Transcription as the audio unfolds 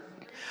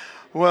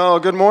Well,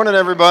 good morning,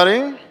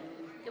 everybody.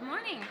 Good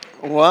morning.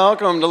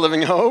 Welcome to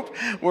Living Hope.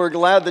 We're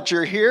glad that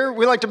you're here.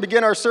 We like to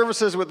begin our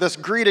services with this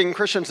greeting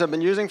Christians have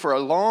been using for a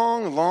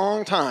long,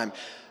 long time.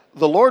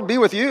 The Lord be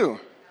with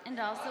you. And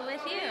also with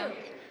you.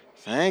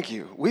 Thank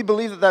you. We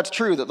believe that that's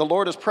true, that the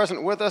Lord is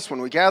present with us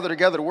when we gather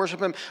together to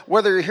worship Him.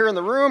 Whether you're here in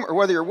the room or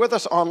whether you're with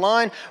us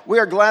online, we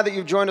are glad that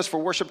you've joined us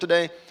for worship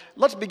today.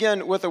 Let's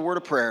begin with a word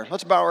of prayer.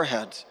 Let's bow our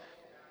heads.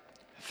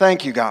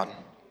 Thank you, God.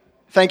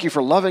 Thank you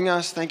for loving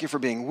us. Thank you for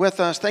being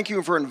with us. Thank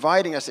you for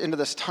inviting us into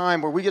this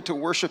time where we get to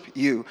worship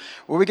you,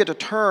 where we get to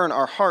turn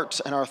our hearts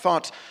and our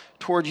thoughts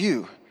toward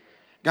you.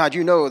 God,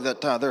 you know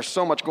that there's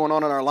so much going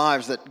on in our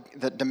lives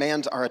that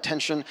demands our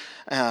attention,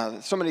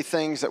 so many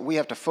things that we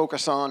have to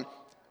focus on.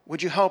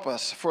 Would you help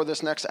us for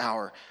this next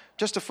hour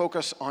just to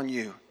focus on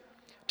you,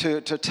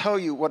 to tell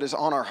you what is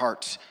on our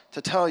hearts,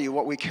 to tell you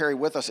what we carry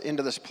with us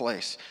into this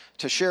place,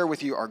 to share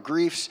with you our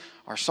griefs,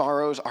 our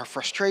sorrows, our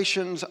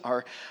frustrations,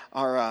 our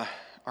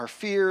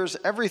fears,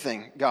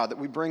 everything, God, that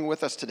we bring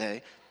with us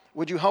today.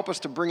 Would you help us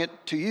to bring it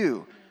to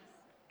you,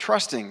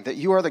 trusting that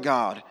you are the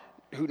God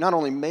who not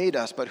only made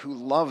us, but who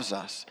loves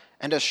us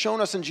and has shown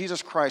us in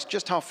Jesus Christ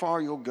just how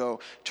far you'll go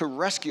to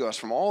rescue us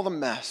from all the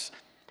mess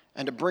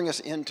and to bring us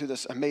into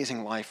this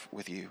amazing life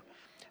with you.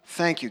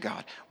 Thank you,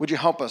 God. Would you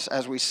help us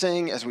as we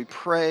sing, as we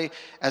pray,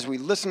 as we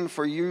listen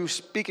for you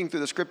speaking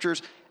through the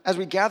scriptures, as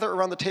we gather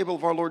around the table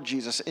of our Lord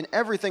Jesus in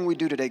everything we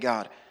do today,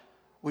 God?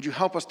 Would you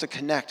help us to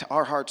connect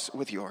our hearts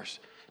with yours,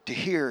 to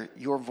hear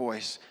your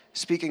voice,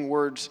 speaking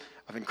words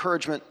of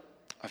encouragement,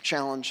 of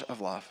challenge,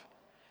 of love.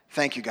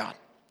 Thank you, God.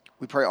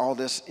 We pray all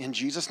this in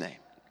Jesus' name.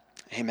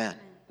 Amen.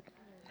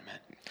 Amen.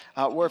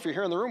 Well, if you're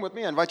here in the room with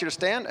me, I invite you to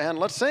stand and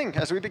let's sing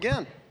as we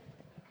begin.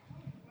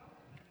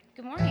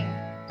 Good morning.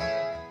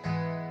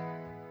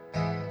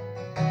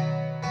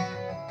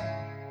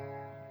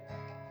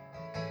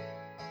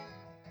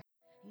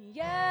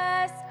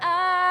 Yes,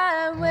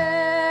 I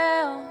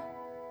will.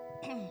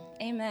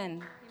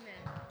 Amen.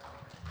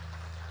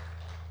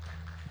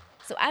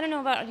 So I don't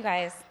know about you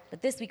guys,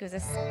 but this week was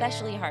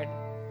especially hard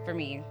for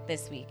me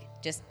this week.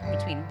 Just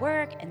between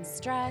work and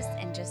stress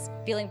and just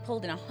feeling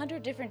pulled in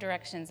 100 different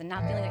directions and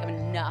not feeling like I'm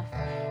enough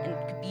and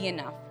could be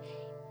enough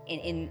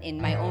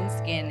in my own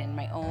skin, in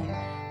my own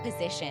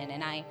position.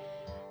 And I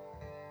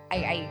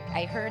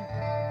heard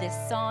this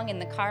song in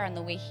the car on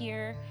the way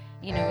here.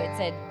 You know, it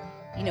said,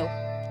 you know,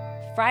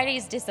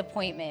 Friday's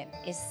disappointment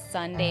is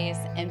Sunday's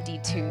empty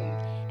tomb.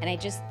 And I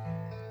just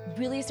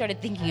really started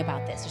thinking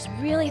about this,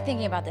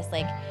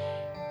 like,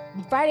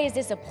 Friday's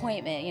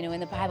disappointment, you know, in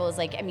the Bible is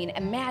like, I mean,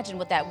 imagine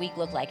what that week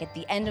looked like. At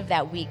the end of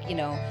that week, you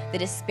know, the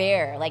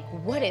despair, like,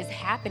 what is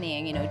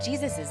happening? You know,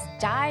 Jesus has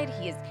died.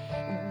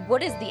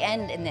 What is the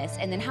end in this?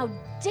 And then how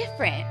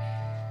different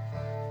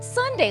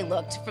Sunday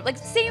looked, for like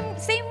same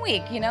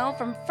week, you know,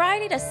 from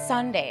Friday to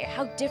Sunday,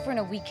 how different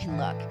a week can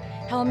look,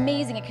 how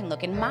amazing it can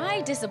look. And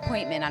my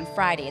disappointment on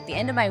Friday, at the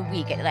end of my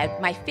week,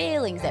 at my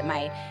failings,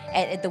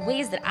 at the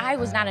ways that I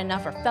was not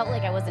enough or felt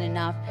like I wasn't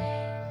enough,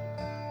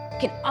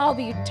 can all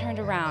be turned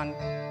around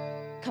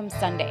come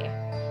Sunday.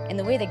 And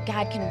the way that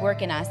God can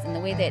work in us and the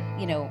way that,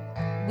 you know,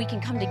 we can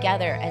come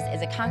together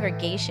as a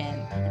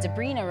congregation. And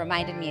Sabrina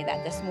reminded me of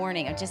that this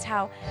morning, of just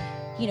how,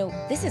 you know,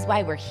 this is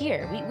why we're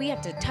here. We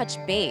have to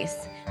touch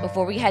base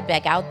before we head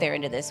back out there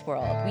into this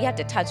world. We have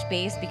to touch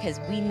base because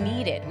we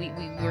need it.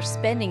 We're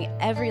spending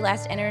every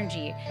last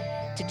energy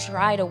to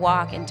try to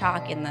walk and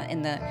talk in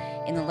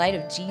the light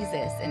of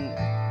Jesus. And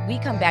we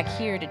come back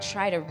here to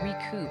try to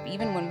recoup,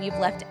 even when we've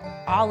left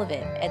all of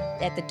it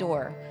at the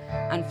door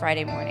on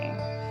Friday morning.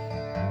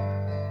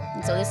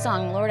 And so this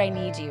song, Lord, I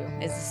Need You,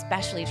 is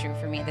especially true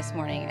for me this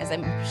morning, as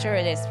I'm sure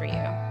it is for you.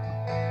 Lord,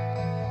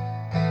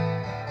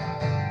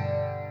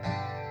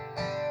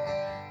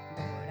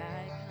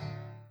 I come.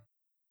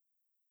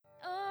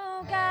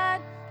 Oh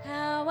God,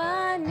 how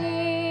I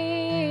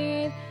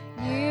need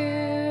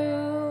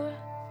you.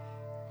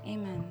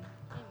 Amen.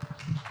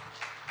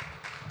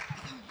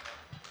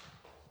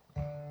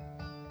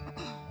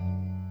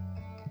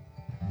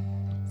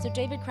 So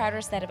David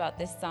Crowder said about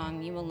this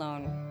song, You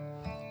Alone,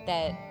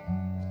 that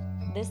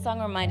this song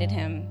reminded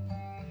him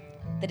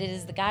that it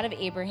is the God of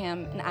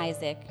Abraham and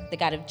Isaac, the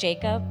God of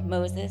Jacob,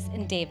 Moses,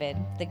 and David,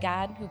 the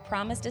God who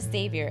promised a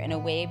Savior and a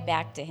way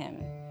back to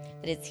him,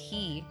 that it's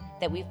He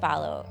that we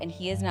follow, and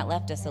He has not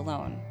left us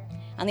alone.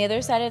 On the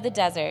other side of the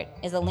desert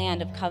is a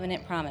land of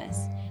covenant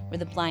promise, where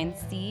the blind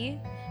see,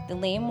 the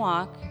lame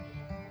walk,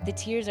 the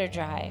tears are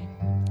dry.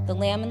 The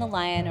lamb and the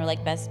lion are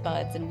like best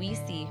buds, and we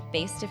see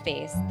face to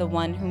face the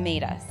one who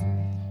made us.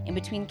 In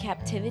between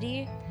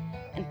captivity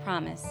and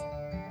promise,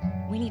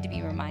 we need to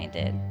be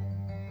reminded.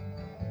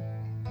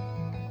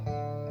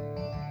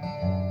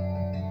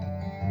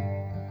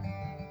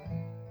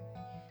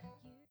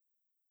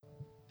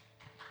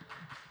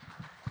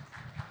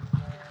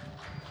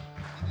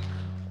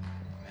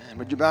 And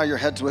would you bow your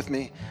heads with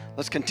me?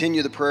 Let's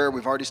continue the prayer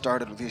we've already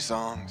started with these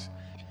songs.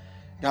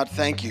 God,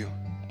 thank you.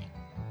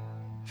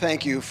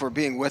 Thank you for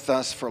being with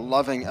us, for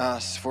loving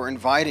us, for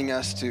inviting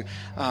us to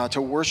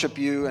worship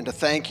you, and to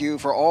thank you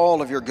for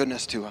all of your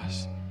goodness to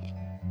us.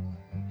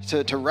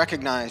 to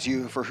recognize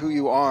you for who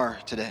you are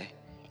today,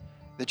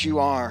 that you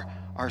are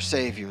our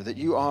Savior, that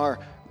you are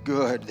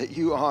good, that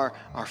you are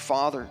our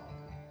Father,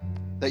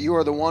 that you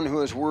are the one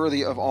who is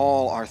worthy of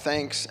all our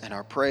thanks and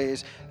our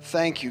praise.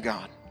 Thank you,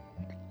 God.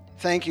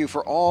 Thank you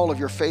for all of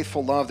your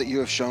faithful love that you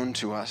have shown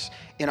to us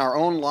in our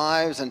own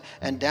lives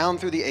and down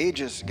through the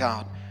ages,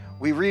 God.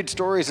 We read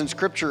stories in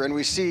Scripture and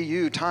we see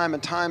you time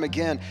and time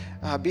again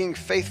being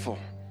faithful.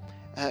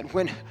 And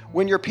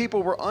when your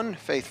people were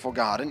unfaithful,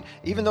 God, and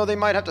even though they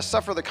might have to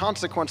suffer the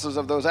consequences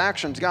of those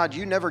actions, God,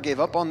 you never gave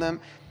up on them.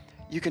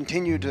 You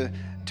continued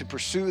to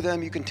pursue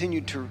them. You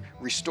continued to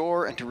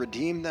restore and to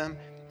redeem them.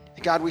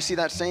 God, we see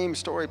that same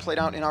story played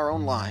out in our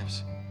own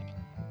lives.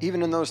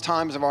 Even in those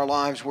times of our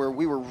lives where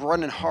we were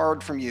running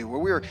hard from you, where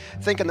we were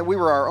thinking that we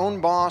were our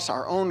own boss,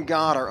 our own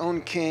God, our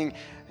own king,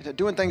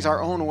 doing things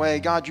our own way,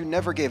 God, you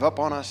never gave up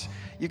on us.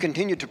 You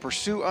continued to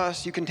pursue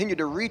us. You continued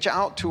to reach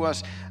out to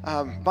us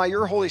by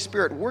your Holy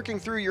Spirit, working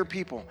through your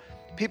people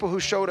who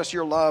showed us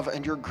your love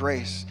and your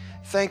grace.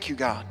 Thank you,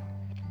 God.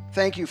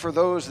 Thank you for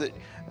those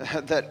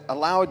that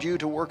allowed you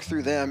to work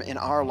through them in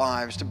our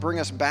lives to bring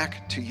us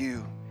back to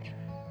you.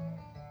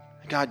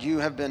 God, you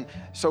have been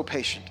so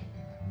patient,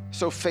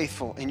 so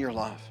faithful in your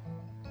love.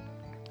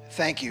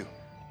 Thank you.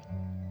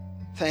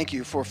 Thank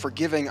you for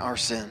forgiving our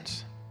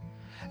sins.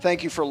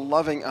 Thank you for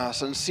loving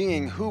us and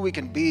seeing who we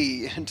can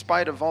be in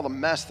spite of all the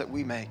mess that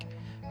we make.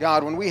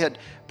 God, when we had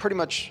pretty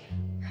much,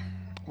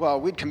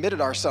 we'd committed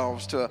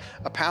ourselves to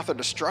a path of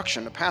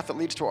destruction, a path that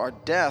leads to our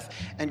death,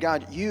 and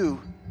God,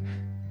 you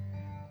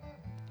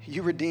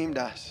redeemed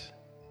us.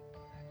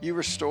 You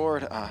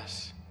restored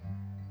us.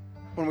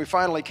 When we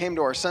finally came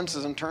to our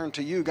senses and turned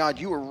to you, God,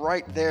 you were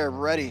right there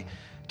ready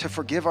to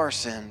forgive our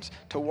sins,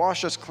 to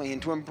wash us clean,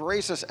 to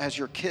embrace us as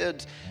your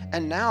kids.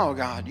 And now,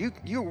 God,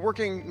 you're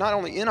working not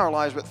only in our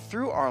lives, but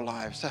through our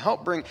lives to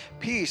help bring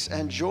peace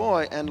and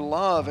joy and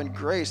love and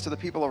grace to the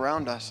people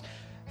around us.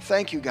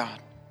 Thank you, God.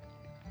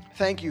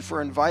 Thank you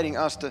for inviting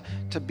us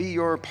to be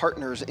your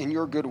partners in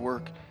your good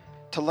work,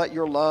 to let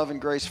your love and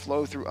grace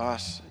flow through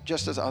us,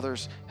 just as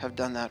others have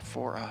done that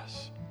for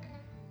us.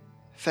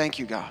 Thank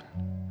you, God.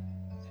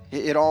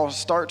 It all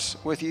starts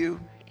with you.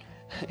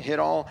 It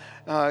all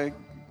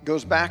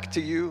goes back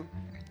to you.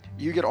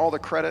 You get all the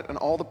credit and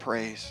all the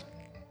praise.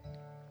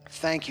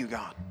 Thank you,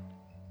 God.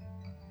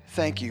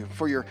 Thank you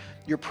for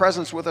your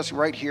presence with us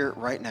right here,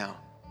 right now.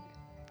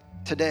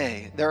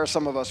 Today, there are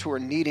some of us who are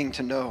needing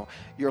to know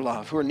your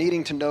love, who are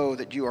needing to know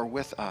that you are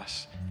with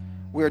us.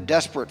 We are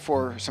desperate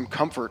for some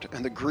comfort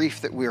in the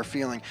grief that we are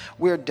feeling.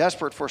 We are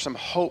desperate for some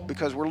hope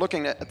because we're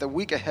looking at the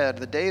week ahead,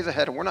 the days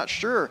ahead, and we're not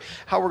sure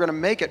how we're going to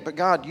make it. But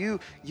God, you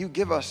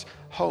give us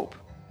hope.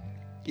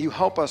 You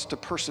help us to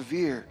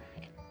persevere.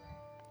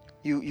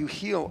 You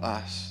heal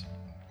us.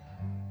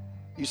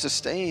 You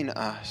sustain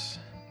us.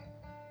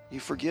 You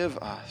forgive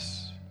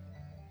us.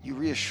 You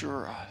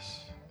reassure us.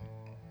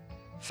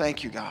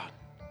 Thank you, God.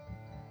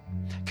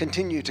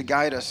 Continue to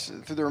guide us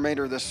through the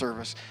remainder of this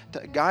service,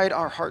 to guide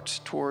our hearts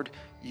toward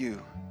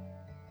you,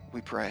 we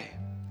pray.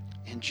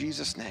 In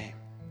Jesus' name,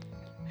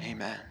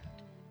 amen.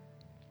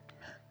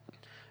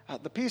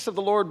 The peace of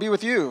the Lord be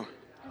with you.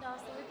 And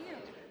also with you.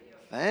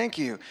 Thank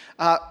you.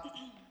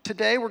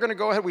 Today we're going to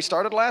go ahead. We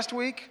started last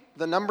week.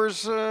 The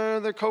numbers,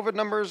 the COVID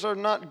numbers are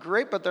not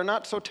great, but they're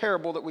not so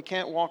terrible that we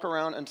can't walk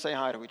around and say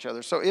hi to each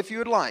other. So if you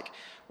would like,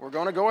 we're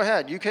going to go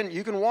ahead. You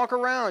can walk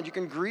around. You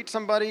can greet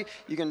somebody.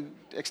 You can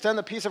extend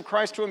the peace of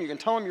Christ to them. You can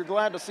tell them you're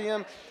glad to see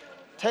them.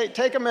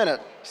 Take a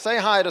minute. Say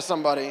hi to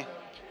somebody.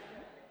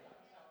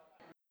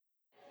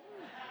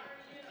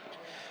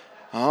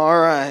 All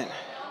right.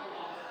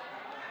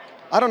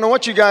 I don't know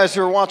what you guys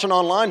who are watching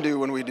online do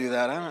when we do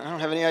that. I don't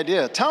have any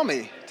idea. Tell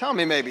me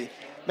maybe.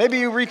 Maybe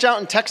you reach out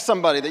and text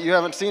somebody that you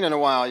haven't seen in a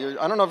while.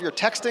 I don't know if you're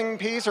texting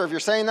peace or if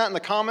you're saying that in the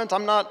comments.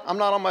 I'm not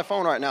on my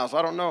phone right now, so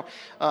I don't know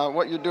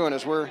what you're doing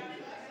as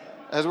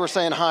we're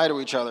saying hi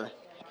to each other.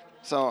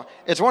 So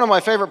it's one of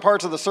my favorite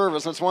parts of the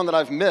service. It's one that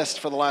I've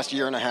missed for the last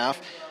year and a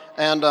half.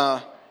 And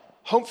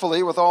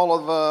hopefully with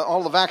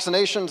all the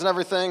vaccinations and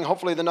everything,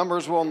 hopefully the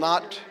numbers will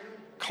not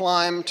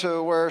climb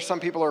to where some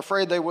people are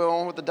afraid they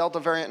will with the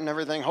Delta variant and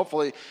everything.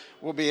 Hopefully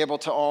we'll be able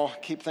to all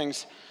keep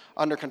things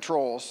under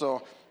control.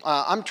 So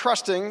I'm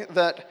trusting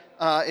that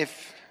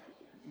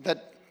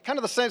kind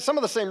of some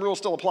of the same rules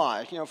still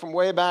apply, from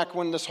way back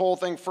when this whole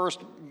thing first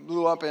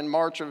blew up in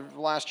March of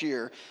last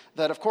year,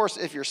 that of course,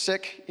 if you're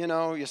sick,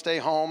 you stay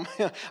home.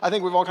 I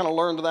think we've all kind of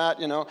learned that,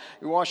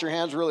 you wash your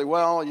hands really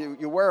well,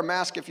 you wear a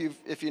mask if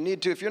you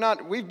need to. If you're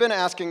not, we've been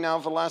asking now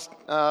for the last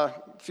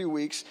few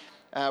weeks,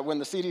 when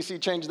the CDC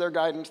changed their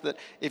guidance, that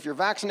if you're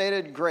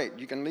vaccinated, great,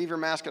 you can leave your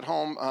mask at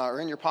home or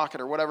in your pocket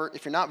or whatever.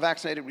 If you're not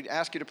vaccinated, we'd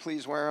ask you to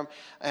please wear them.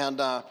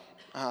 And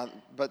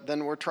but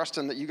then we're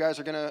trusting that you guys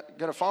are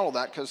gonna follow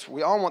that, because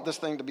we all want this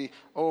thing to be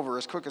over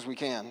as quick as we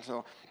can.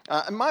 So,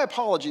 and my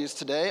apologies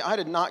today. I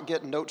did not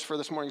get notes for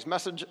this morning's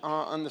message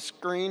on the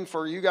screen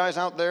for you guys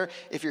out there.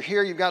 If you're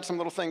here, you've got some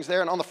little things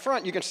there, and on the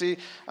front you can see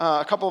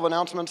a couple of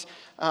announcements.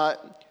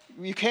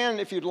 You can,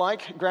 if you'd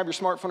like, grab your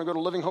smartphone and go to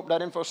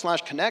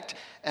livinghope.info/connect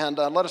and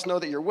let us know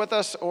that you're with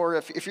us. Or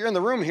if you're in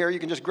the room here, you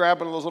can just grab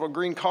one of those little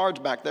green cards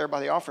back there by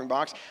the offering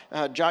box,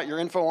 jot your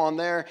info on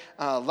there,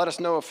 let us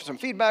know if some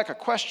feedback, a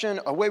question,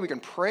 a way we can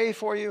pray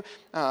for you.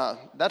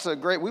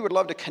 We would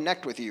love to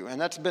connect with you, and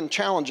that's been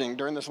challenging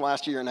during this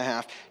last year and a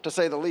half, to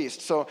say the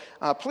least. So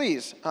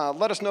please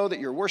let us know that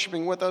you're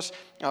worshiping with us,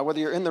 whether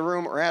you're in the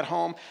room or at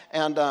home,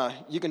 and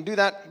you can do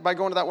that by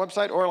going to that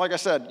website, or like I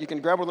said, you can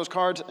grab one of those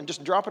cards and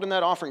just drop it in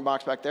that offering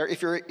box back there.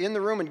 If you're in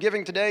the room and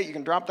giving today, you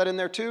can drop that in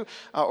there too,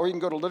 or you can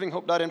go to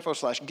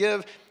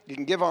livinghope.info/give. You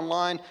can give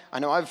online. I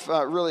know I've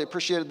really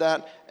appreciated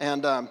that,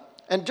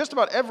 and just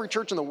about every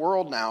church in the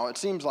world now, it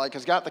seems like,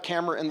 has got the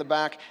camera in the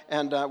back,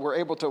 and we're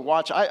able to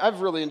watch.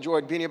 I've really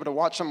enjoyed being able to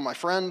watch some of my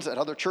friends at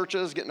other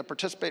churches, getting to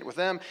participate with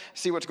them,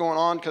 see what's going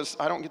on, because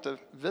I don't get to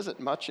visit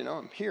much.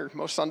 I'm here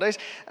most Sundays.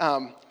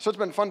 So it's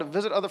been fun to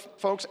visit other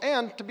folks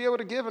and to be able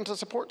to give and to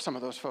support some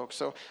of those folks.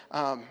 So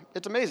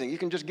it's amazing. You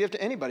can just give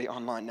to anybody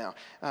online now.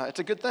 It's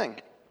a good thing.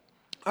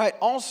 All right,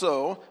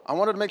 also, I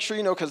wanted to make sure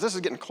you know, because this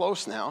is getting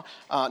close now,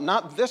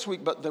 not this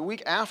week, but the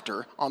week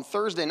after, on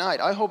Thursday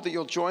night, I hope that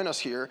you'll join us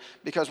here,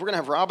 because we're going to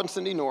have Rob and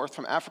Cindy North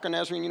from African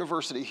Nazarene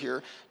University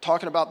here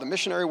talking about the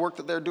missionary work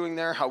that they're doing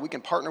there, how we can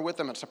partner with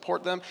them and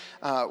support them.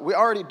 We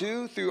already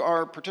do, through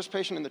our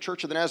participation in the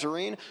Church of the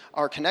Nazarene,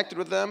 are connected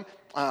with them,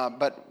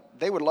 but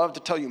they would love to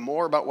tell you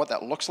more about what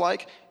that looks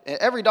like.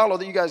 Every dollar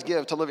that you guys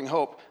give to Living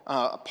Hope,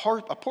 a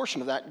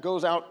portion of that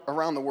goes out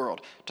around the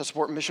world to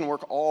support mission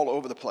work all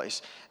over the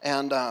place.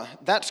 And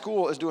that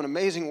school is doing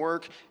amazing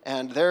work,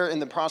 and they're in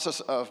the process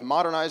of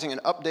modernizing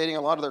and updating a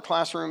lot of their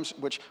classrooms,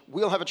 which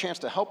we'll have a chance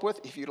to help with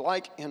if you'd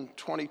like in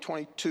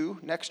 2022,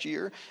 next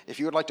year. If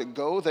you would like to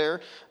go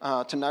there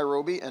to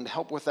Nairobi and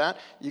help with that,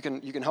 you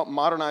can help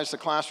modernize the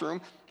classroom.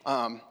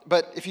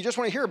 But if you just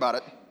want to hear about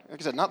it, like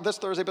I said, not this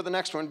Thursday, but the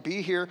next one,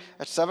 be here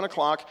at 7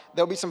 o'clock.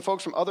 There'll be some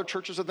folks from other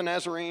churches of the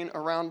Nazarene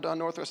around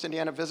Northwest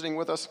Indiana visiting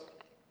with us,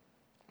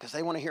 because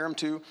they want to hear them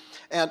too.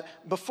 And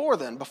before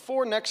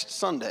next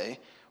Sunday,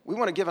 we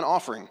want to give an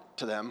offering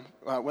to them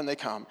when they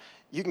come.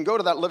 You can go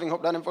to that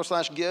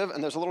livinghope.info/give,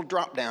 and there's a little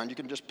drop down. You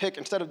can just pick,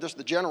 instead of just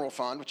the general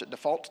fund, which it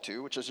defaults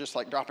to, which is just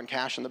like dropping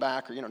cash in the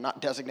back, or not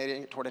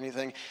designating it toward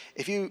anything.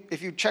 If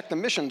you check the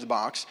missions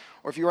box,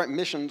 or if you write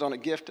missions on a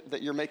gift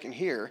that you're making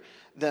here,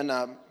 then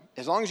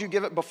as long as you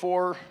give it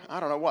before,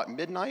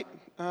 midnight,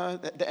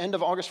 the end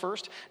of August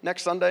 1st,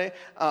 next Sunday,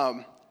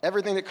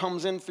 everything that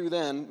comes in through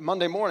then,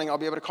 Monday morning, I'll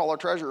be able to call our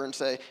treasurer and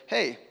say,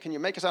 hey, can you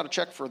make us out a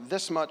check for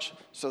this much,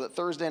 so that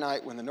Thursday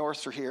night, when the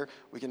Norths are here,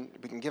 we can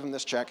give them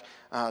this check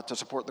to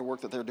support the work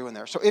that they're doing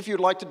there. So if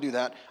you'd like to do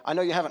that, I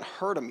know you haven't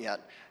heard them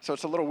yet, so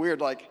it's a little weird,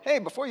 like, hey,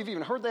 before you've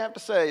even heard they have to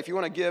say, if you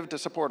want to give to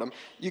support them,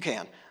 you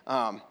can.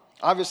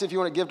 Obviously, if you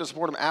want to give to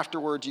support them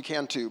afterwards, you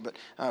can too, but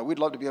we'd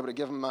love to be able to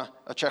give them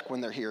a check when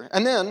they're here.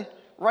 And then,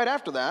 right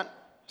after that,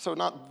 so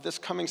not this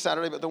coming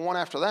Saturday, but the one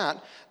after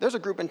that, there's a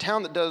group in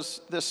town that does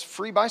this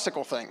free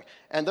bicycle thing,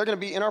 and they're going to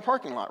be in our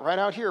parking lot right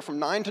out here from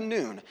 9 to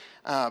noon.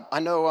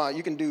 I know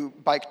you can do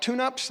bike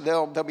tune-ups.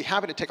 They'll be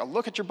happy to take a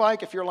look at your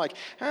bike if you're like,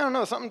 I don't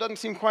know, something doesn't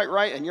seem quite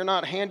right, and you're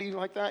not handy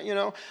like that,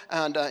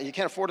 and you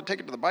can't afford to take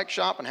it to the bike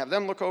shop and have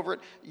them look over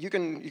it. You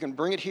can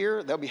bring it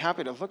here. They'll be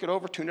happy to look it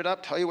over, tune it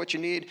up, tell you what you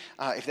need.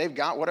 If they've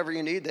got whatever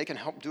you need, they can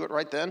help do it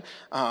right then.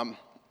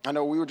 I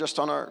know we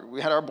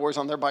had our boys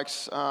on their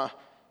bikes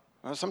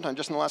sometime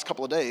just in the last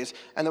couple of days,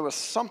 and there was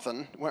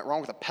something went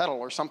wrong with a pedal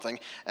or something,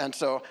 and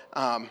so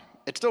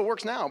it still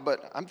works now,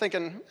 but I'm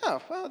thinking,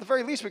 at the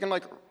very least we can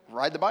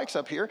ride the bikes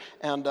up here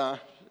and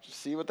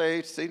see what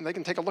they see. They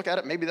can take a look at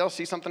it. Maybe they'll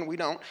see something we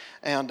don't.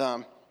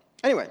 And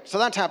anyway, so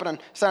that's happening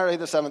Saturday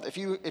the 7th.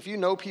 If you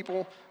know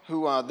people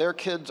who their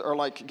kids are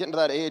getting to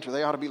that age where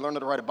they ought to be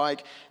learning to ride a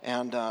bike,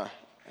 and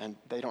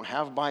they don't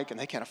have a bike and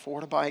they can't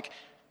afford a bike,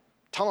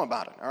 tell them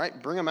about it. All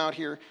right, bring them out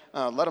here.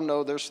 Let them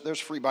know there's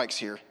free bikes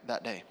here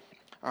that day.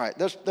 All right,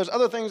 there's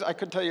other things I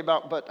could tell you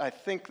about, but I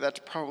think that's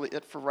probably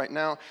it for right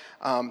now.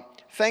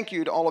 Thank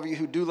you to all of you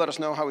who do let us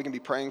know how we can be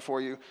praying for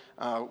you.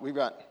 We've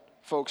got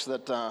folks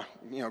that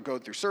go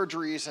through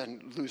surgeries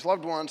and lose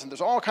loved ones, and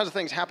there's all kinds of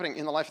things happening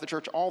in the life of the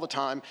church all the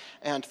time.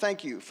 And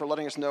thank you for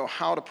letting us know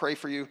how to pray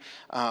for you.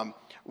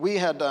 We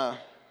had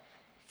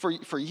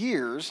for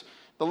years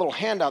the little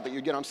handout that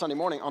you'd get on Sunday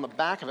morning. On the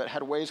back of it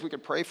had ways we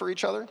could pray for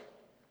each other.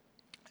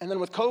 And then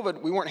with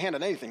COVID, we weren't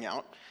handing anything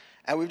out.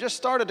 And we've just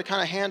started to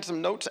kind of hand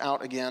some notes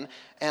out again,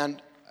 and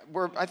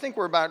I think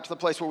we're about to the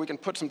place where we can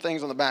put some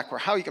things on the back where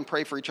how you can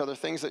pray for each other,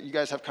 things that you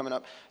guys have coming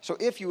up. So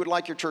if you would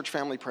like your church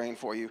family praying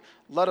for you,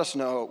 let us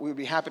know. We would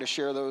be happy to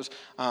share those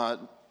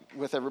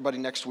with everybody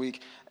next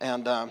week.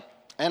 And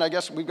I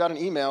guess we've got an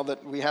email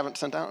that we haven't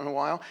sent out in a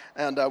while,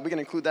 and we can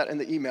include that in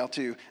the email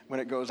too when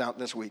it goes out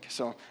this week.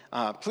 So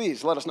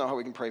please let us know how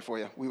we can pray for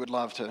you. We would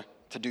love to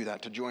do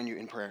that, to join you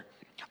in prayer.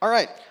 All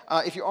right,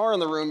 if you are in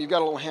the room, you've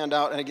got a little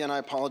handout, and again, I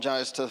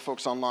apologize to the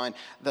folks online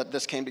that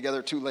this came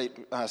together too late.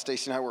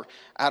 Stacy and I were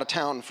out of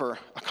town for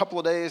a couple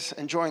of days,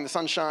 enjoying the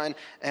sunshine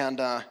and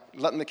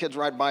letting the kids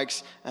ride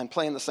bikes and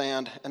play in the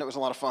sand, and it was a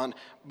lot of fun,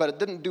 but it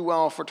didn't do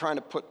well for trying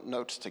to put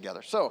notes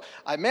together. So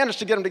I managed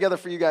to get them together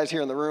for you guys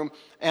here in the room,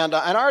 and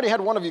I already had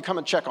one of you come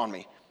and check on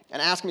me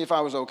and ask me if I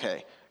was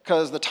okay.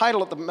 Because the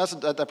title of the message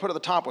that I put at the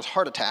top was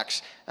heart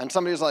attacks. And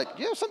somebody was like,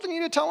 you have something you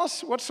need to tell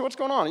us? What's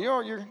going on?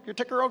 Your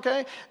ticker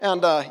okay?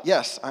 And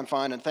yes, I'm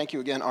fine. And thank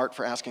you again, Art,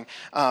 for asking.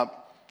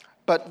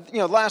 But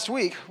last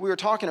week we were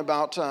talking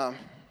about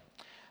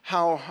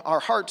how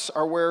our hearts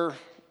are where,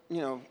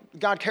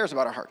 God cares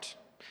about our hearts.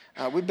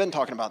 We've been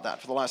talking about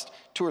that for the last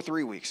 2 or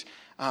 3 weeks.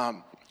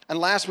 And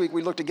last week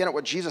we looked again at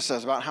what Jesus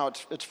says about how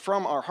it's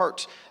from our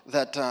hearts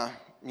that,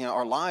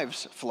 our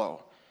lives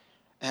flow.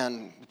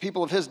 And the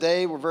people of his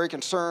day were very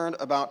concerned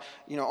about,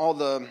 all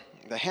the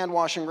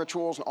hand-washing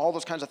rituals and all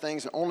those kinds of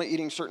things and only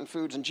eating certain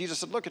foods. And Jesus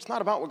said, look, it's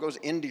not about what goes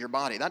into your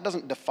body. That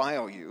doesn't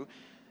defile you.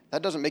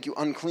 That doesn't make you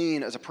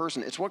unclean as a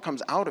person. It's what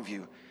comes out of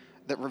you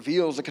that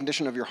reveals the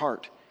condition of your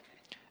heart.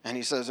 And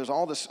he says there's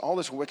all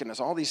this wickedness,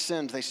 all these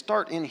sins, they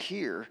start in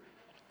here,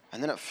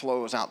 and then it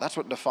flows out. That's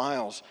what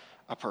defiles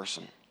a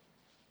person.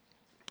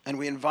 And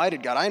we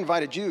invited God. I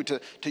invited you to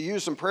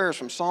use some prayers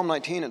from Psalm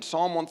 19 and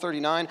Psalm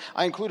 139.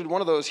 I included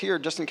one of those here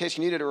just in case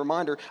you needed a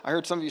reminder. I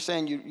heard some of you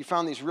saying you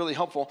found these really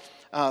helpful.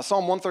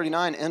 Psalm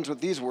 139 ends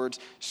with these words,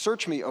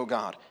 "Search me, O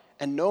God,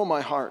 and know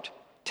my heart.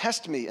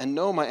 Test me and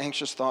know my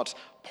anxious thoughts.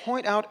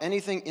 Point out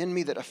anything in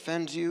me that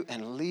offends you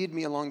and lead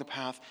me along the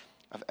path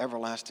of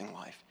everlasting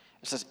life."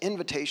 It says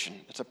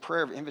invitation. It's a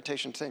prayer of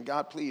invitation saying,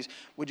 God, please,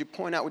 would you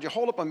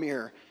hold up a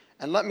mirror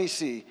and let me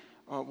see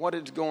what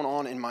is going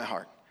on in my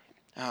heart.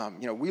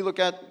 We look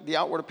at the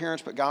outward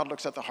appearance, but God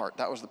looks at the heart.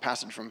 That was the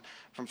passage from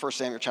 1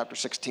 Samuel chapter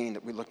 16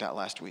 that we looked at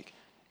last week.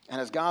 And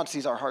as God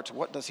sees our hearts,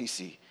 what does he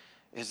see?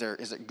 Is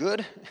it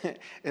good?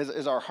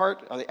 is our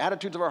heart, are the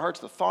attitudes of our hearts,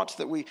 the thoughts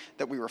that we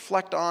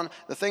reflect on,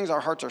 the things our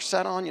hearts are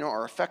set on,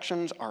 our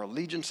affections, our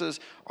allegiances,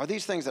 are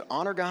these things that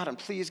honor God and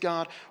please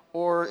God,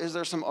 or is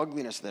there some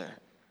ugliness there?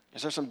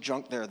 Is there some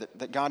junk there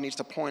that God needs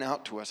to point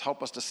out to us,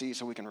 help us to see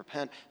so we can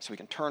repent, so we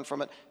can turn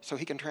from it, so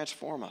he can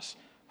transform us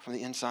from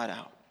the inside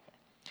out?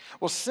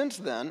 Well, since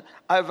then,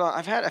 I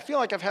feel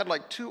like I've had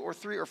like 2 or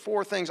 3 or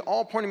 4 things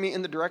all pointing me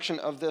in the direction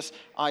of this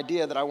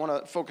idea that I want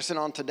to focus in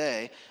on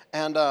today.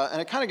 And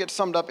it kind of gets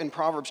summed up in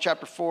Proverbs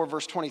chapter 4,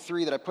 verse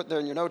 23 that I put there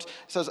in your notes. It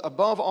says,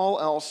 above all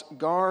else,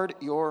 guard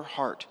your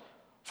heart,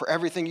 for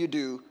everything you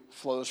do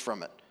flows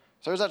from it.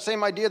 So there's that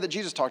same idea that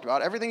Jesus talked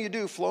about. Everything you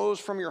do flows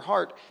from your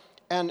heart.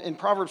 And in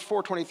Proverbs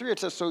 4:23, it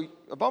says, so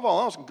above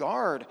all else,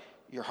 guard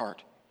your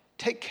heart.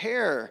 Take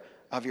care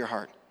of your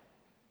heart.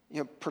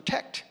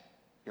 Protect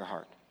your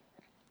heart.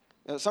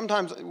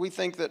 Sometimes we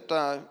think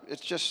that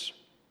it's just,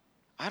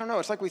 I don't know,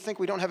 it's like we think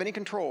we don't have any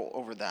control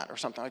over that or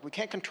something. Like we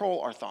can't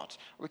control our thoughts.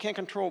 We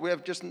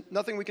have just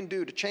nothing we can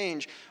do to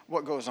change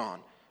what goes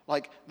on.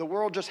 Like the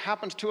world just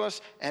happens to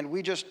us and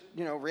we just,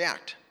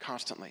 react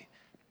constantly.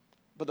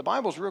 But the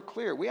Bible's real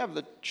clear. We have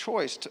the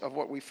choice of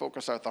what we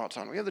focus our thoughts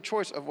on. We have the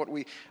choice of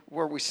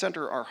where we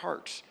center our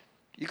hearts.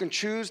 You can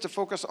choose to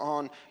focus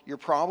on your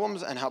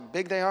problems and how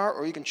big they are,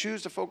 or you can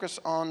choose to focus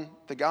on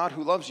the God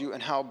who loves you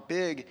and how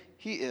big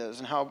he is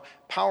and how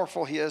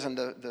powerful he is and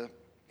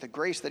the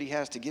grace that he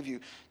has to give you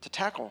to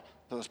tackle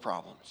those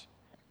problems.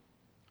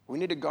 We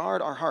need to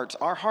guard our hearts.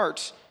 Our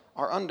hearts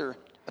are under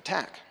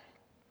attack.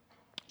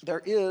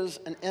 There is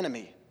an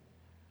enemy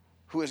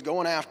who is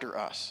going after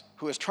us,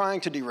 who is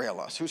trying to derail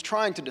us, who's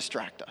trying to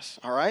distract us,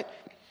 all right?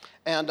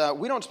 And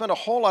we don't spend a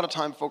whole lot of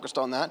time focused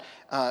on that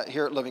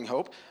here at Living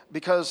Hope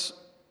because,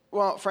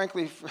 well,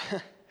 frankly,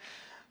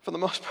 for the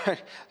most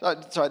part,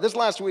 this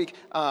last week,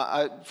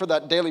 for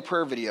that daily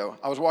prayer video,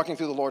 I was walking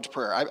through the Lord's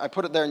Prayer. I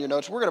put it there in your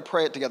notes. We're going to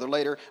pray it together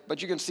later,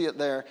 but you can see it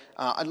there.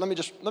 Let me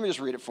just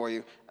read it for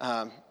you.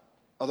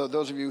 Although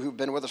those of you who've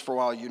been with us for a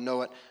while, you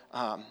know it.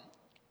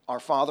 Our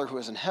Father who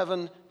is in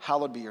heaven,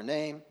 hallowed be your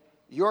name.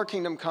 Your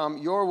kingdom come,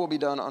 your will be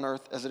done on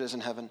earth as it is in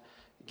heaven.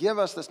 Give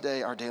us this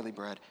day our daily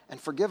bread, and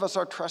forgive us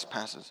our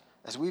trespasses,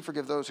 as we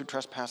forgive those who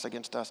trespass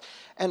against us.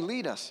 And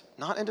lead us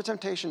not into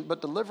temptation,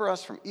 but deliver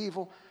us from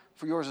evil.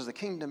 For yours is the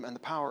kingdom and the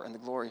power and the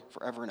glory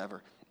forever and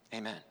ever.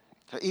 Amen.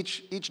 So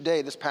each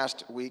day this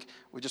past week,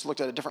 we just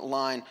looked at a different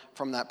line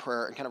from that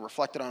prayer and kind of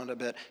reflected on it a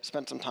bit,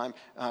 spent some time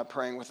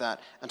praying with that.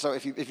 And so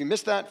if you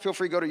missed that, feel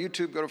free to go to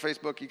YouTube, go to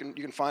Facebook. You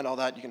can find all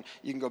that. You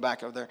can go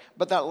back over there.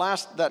 But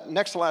that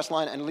next to last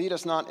line, and lead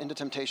us not into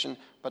temptation,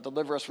 but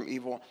deliver us from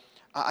evil.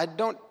 I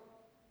don't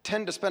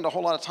tend to spend a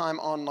whole lot of time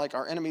on like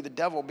our enemy, the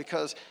devil,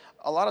 because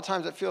a lot of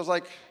times it feels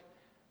like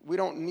we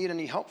don't need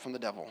any help from the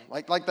devil.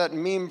 Like that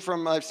meme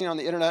from I've seen on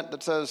the internet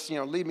that says,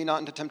 lead me not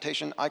into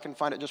temptation. I can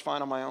find it just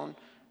fine on my own,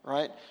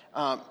 right?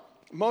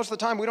 Most of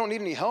the time we don't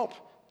need any help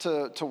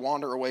to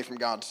wander away from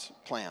God's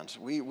plans.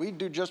 We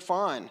do just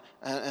fine.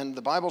 And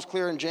the Bible's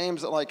clear in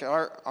James that like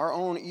our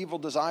own evil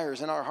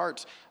desires in our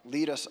hearts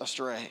lead us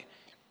astray.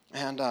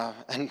 And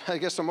I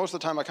guess so most of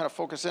the time I kind of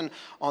focus in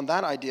on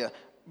that idea.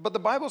 But the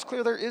Bible's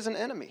clear there is an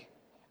enemy.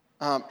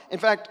 In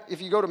fact,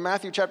 if you go to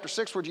Matthew chapter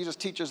 6, where Jesus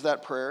teaches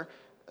that prayer,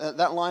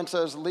 that line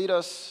says, lead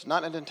us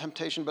not into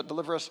temptation, but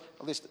deliver us,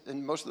 at least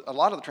in a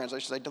lot of the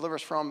translations, they deliver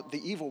us from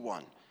the evil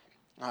one.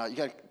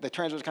 The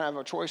translators kind of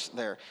have a choice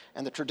there.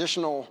 And the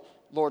traditional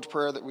Lord's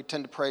Prayer that we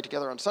tend to pray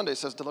together on Sunday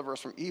says, deliver us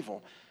from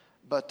evil.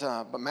 But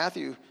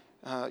Matthew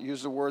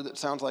uses a word that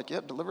sounds like,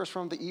 deliver us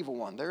from the evil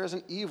one. There is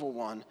an evil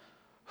one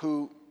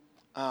who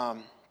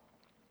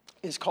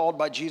is called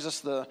by Jesus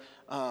the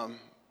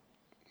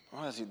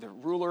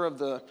ruler of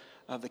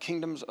the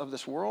kingdoms of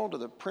this world, or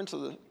the prince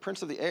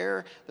of the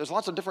air. There's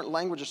lots of different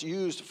languages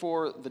used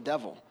for the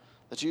devil.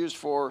 That's used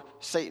for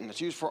Satan.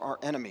 That's used for our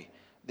enemy,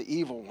 the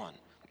evil one.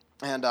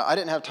 And I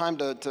didn't have time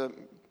to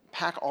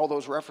pack all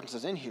those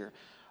references in here.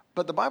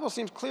 But the Bible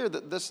seems clear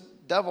that this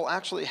devil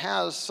actually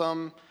has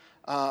some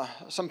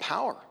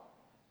power,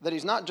 that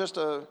he's not just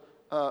a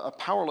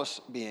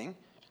powerless being,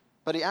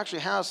 but he actually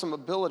has some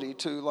ability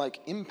to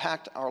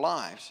impact our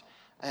lives.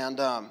 And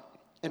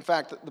in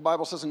fact, the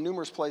Bible says in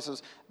numerous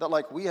places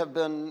that we have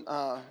been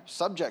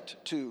subject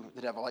to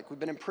the devil, we've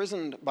been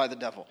imprisoned by the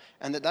devil,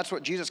 and that's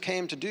what Jesus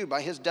came to do.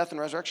 By his death and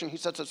resurrection, he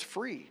sets us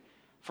free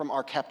from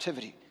our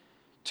captivity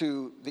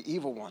to the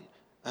evil one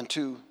and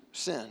to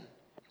sin.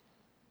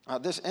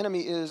 This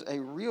enemy is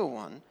a real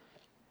one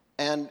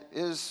and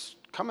is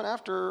coming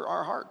after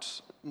our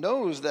hearts,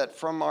 knows that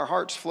from our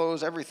hearts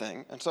flows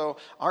everything. And so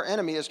our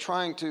enemy is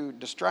trying to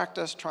distract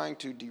us, trying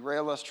to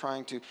derail us,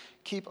 trying to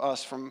keep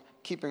us from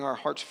keeping our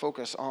hearts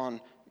focused on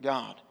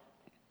God.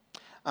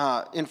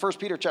 In 1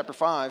 Peter chapter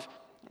 5,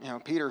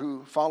 Peter,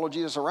 who followed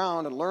Jesus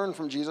around and learned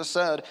from Jesus,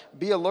 said,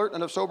 be alert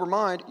and of sober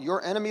mind.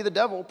 Your enemy, the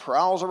devil,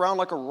 prowls around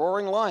like a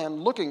roaring lion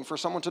looking for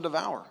someone to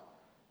devour.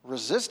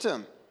 Resist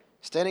him,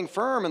 standing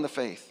firm in the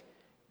faith,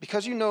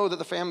 because you know that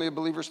the family of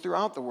believers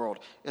throughout the world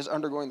is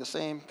undergoing the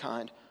same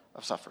kind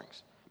of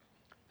sufferings.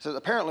 So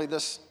apparently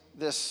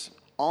this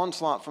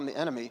onslaught from the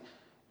enemy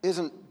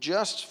isn't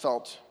just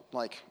felt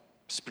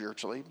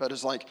spiritually, but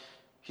is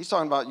he's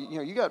talking about,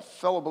 you got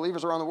fellow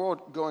believers around the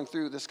world going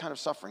through this kind of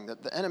suffering,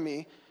 that the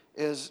enemy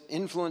is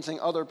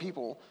influencing other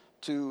people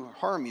to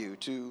harm you,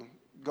 to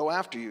go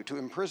after you, to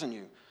imprison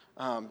you,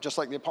 just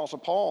like the Apostle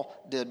Paul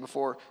did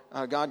before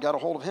God got a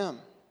hold of him.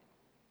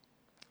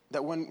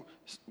 That when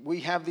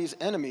we have these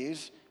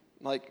enemies,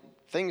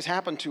 things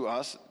happen to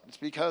us, it's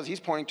because he's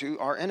pointing to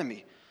our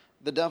enemy,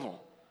 the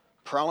devil,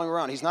 prowling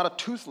around. He's not a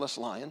toothless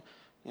lion.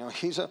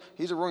 He's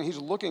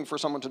looking for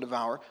someone to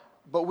devour,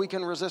 but we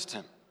can resist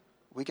him.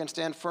 We can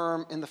stand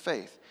firm in the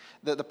faith.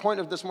 The point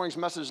of this morning's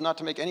message is not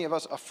to make any of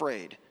us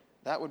afraid.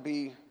 That would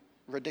be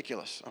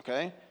ridiculous,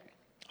 okay?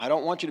 I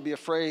don't want you to be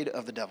afraid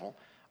of the devil.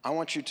 I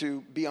want you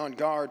to be on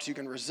guard so you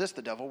can resist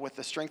the devil with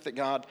the strength that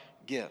God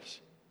gives,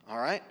 all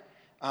right?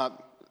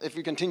 If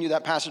you continue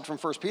that passage from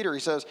 1 Peter, he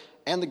says,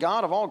 and the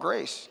God of all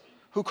grace,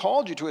 who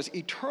called you to his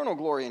eternal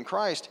glory in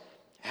Christ,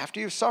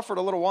 after you've suffered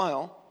a little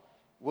while,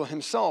 will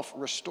himself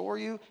restore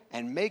you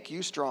and make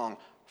you strong,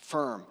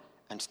 firm,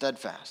 and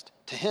steadfast.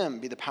 To him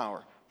be the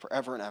power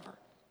forever and ever.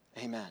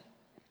 Amen.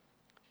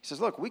 He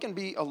says, look, we can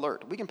be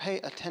alert. We can pay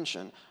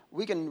attention.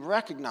 We can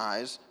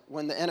recognize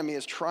when the enemy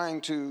is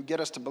trying to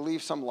get us to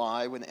believe some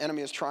lie, when the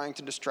enemy is trying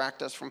to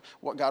distract us from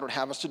what God would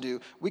have us to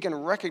do. We can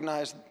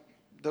recognize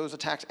those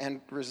attacks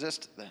and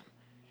resist them.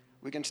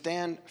 We can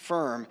stand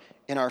firm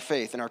in our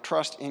faith and our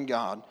trust in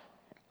God,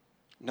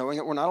 knowing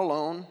that we're not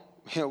alone.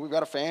 We've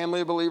got a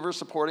family of believers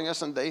supporting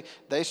us, and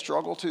they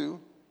struggle too.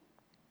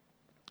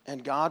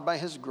 And God, by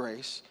his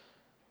grace,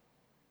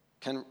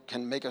 can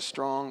make us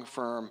strong,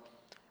 firm,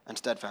 and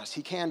steadfast.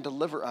 He can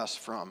deliver us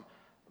from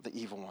the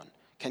evil one,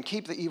 can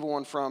keep the evil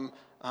one from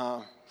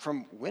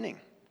winning,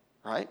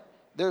 right?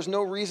 There's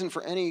no reason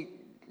for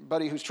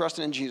anybody who's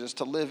trusted in Jesus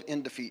to live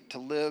in defeat, to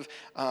live,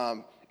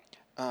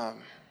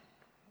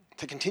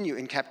 to continue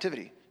in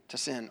captivity to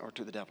sin or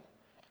to the devil.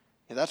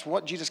 That's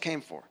what Jesus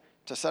came for,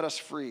 to set us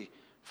free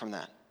from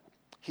that.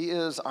 He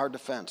is our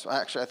defense.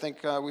 Actually, I think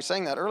we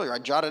sang that earlier. I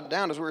jotted it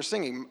down as we were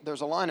singing.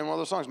 There's a line in one of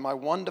those songs, my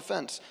one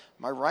defense,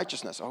 my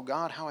righteousness. Oh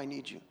God, how I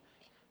need you.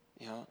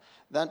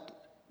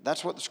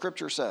 That's what the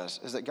scripture says,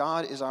 is that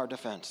God is our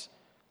defense.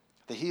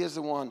 That he is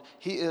the one,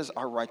 he is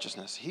our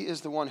righteousness. He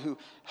is the one who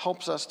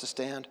helps us to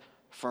stand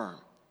firm,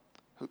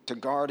 to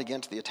guard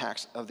against the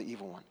attacks of the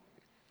evil one.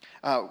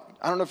 I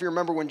don't know if you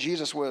remember when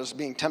Jesus was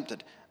being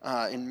tempted.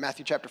 In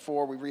Matthew chapter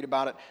 4, we read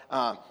about it.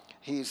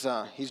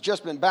 He's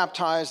just been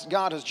baptized.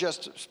 God has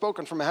just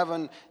spoken from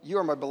heaven. You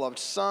are my beloved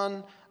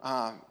son.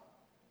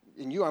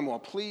 In you I'm well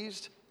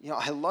pleased.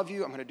 I love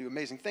you. I'm going to do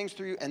amazing things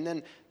through you. And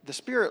then the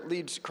Spirit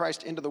leads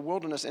Christ into the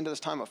wilderness, into this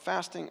time of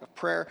fasting, of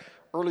prayer.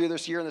 Earlier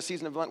this year in the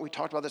season of Lent, we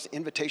talked about this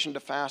invitation to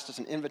fast. It's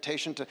an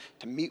invitation to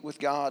meet with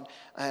God.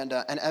 And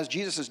as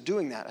Jesus is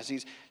doing that, as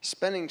he's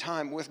spending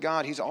time with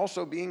God, he's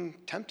also being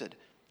tempted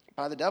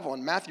by the devil.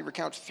 And Matthew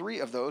recounts 3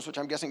 of those, which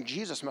I'm guessing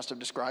Jesus must have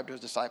described to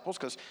his disciples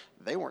because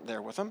they weren't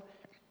there with him.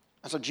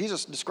 And so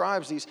Jesus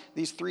describes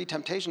these 3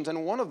 temptations.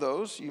 And one of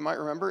those, you might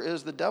remember,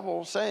 is the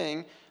devil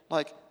saying,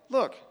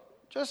 look,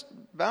 just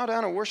bow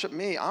down and worship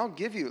me. I'll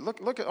give you.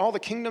 Look at all the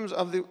kingdoms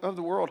of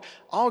the world.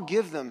 I'll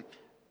give them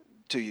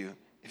to you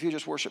if you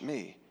just worship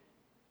me.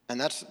 And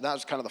that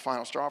was kind of the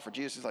final straw for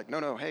Jesus. He's like,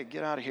 no, hey,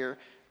 get out of here.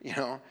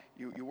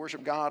 You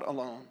worship God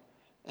alone.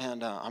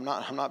 And I'm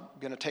not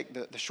going to take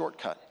the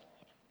shortcut.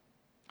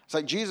 It's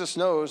like Jesus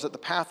knows that the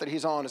path that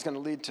he's on is going to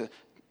lead to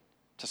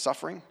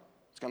suffering.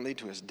 It's going to lead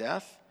to his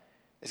death.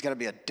 It's going to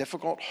be a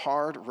difficult,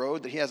 hard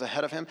road that he has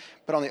ahead of him.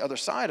 But on the other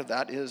side of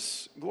that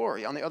is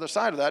glory. On the other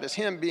side of that is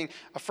him being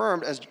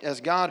affirmed as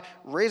God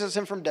raises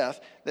him from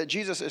death, that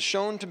Jesus is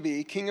shown to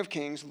be King of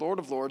Kings, Lord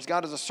of Lords.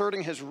 God is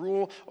asserting his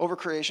rule over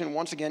creation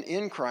once again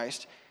in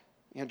Christ.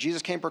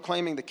 Jesus came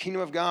proclaiming the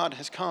kingdom of God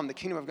has come. The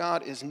kingdom of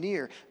God is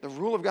near. The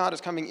rule of God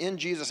is coming in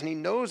Jesus, and he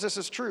knows this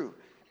is true.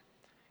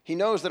 He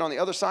knows that on the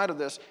other side of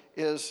this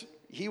is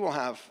he will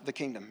have the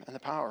kingdom and the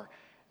power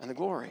and the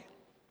glory.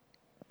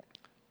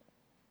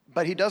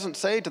 But he doesn't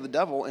say to the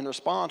devil in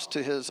response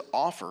to his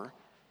offer,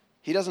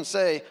 he doesn't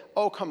say,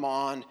 oh, come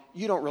on,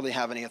 you don't really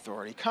have any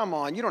authority. Come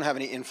on, you don't have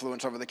any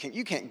influence over the king.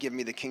 You can't give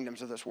me the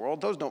kingdoms of this world.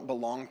 Those don't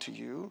belong to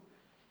you.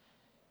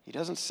 He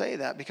doesn't say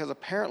that because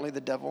apparently the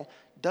devil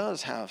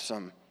does have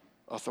some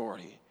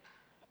authority.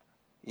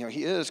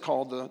 He is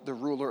called the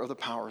ruler of the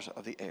powers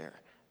of the air,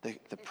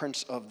 the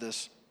prince of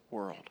this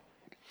world.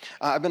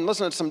 I've been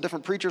listening to some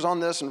different preachers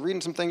on this and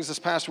reading some things this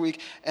past week,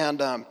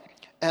 and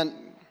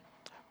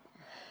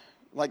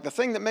like the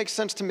thing that makes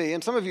sense to me,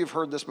 and some of you have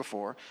heard this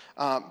before,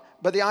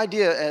 but the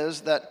idea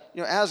is that,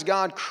 as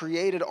God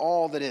created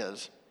all that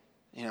is,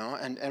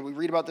 and we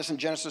read about this in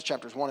Genesis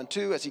chapters 1 and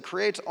 2, as he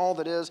creates all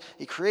that is,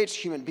 he creates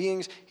human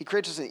beings, he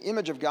creates us in the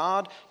image of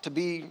God to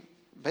be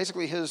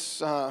basically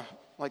his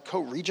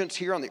co-regents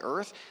here on the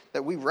earth,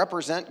 that we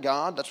represent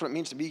God. That's what it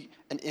means to be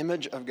an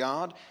image of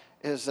God,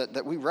 is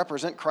that we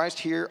represent Christ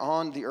here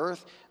on the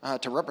earth,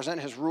 to represent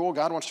his rule.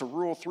 God wants to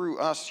rule through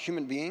us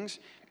human beings,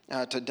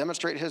 to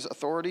demonstrate his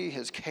authority,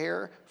 his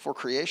care for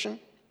creation.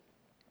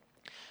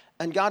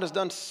 And God has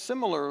done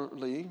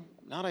similarly,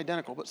 not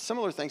identical, but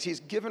similar things. He's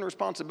given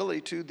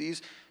responsibility to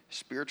these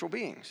spiritual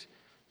beings,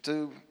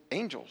 to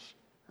angels,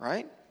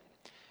 right?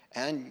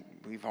 And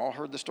we've all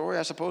heard the story,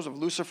 I suppose, of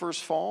Lucifer's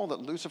fall,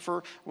 that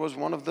Lucifer was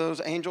one of those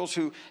angels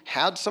who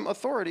had some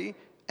authority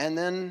and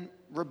then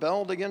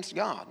rebelled against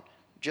God.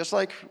 Just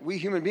like we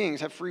human beings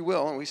have free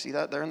will, and we see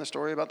that there in the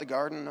story about the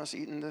garden and us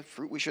eating the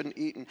fruit we shouldn't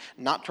eat and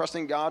not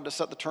trusting God to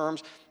set the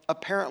terms.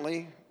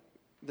 Apparently,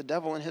 the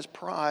devil in his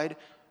pride,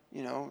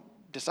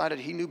 decided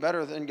he knew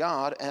better than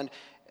God and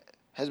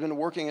has been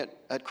working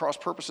at cross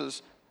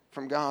purposes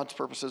from God's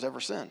purposes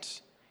ever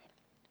since.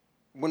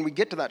 When we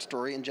get to that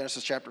story in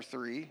Genesis chapter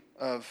 3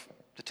 of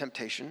the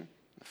temptation,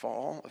 the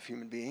fall of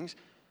human beings,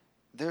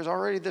 there's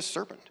already this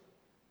serpent,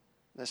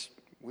 this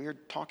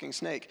weird talking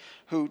snake,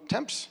 who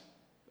tempts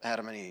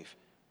Adam and Eve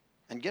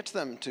and gets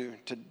them to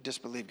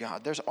disbelieve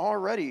God. There's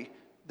already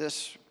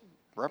this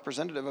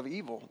representative of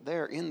evil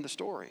there in the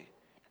story.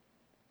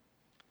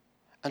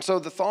 And so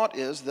the thought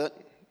is that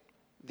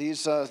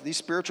these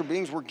spiritual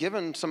beings were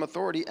given some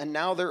authority, and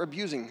now they're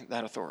abusing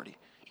that authority,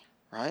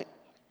 right?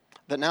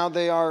 That now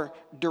they are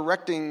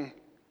directing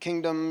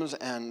kingdoms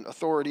and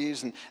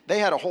authorities, and they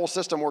had a whole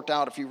system worked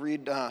out. If you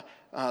read the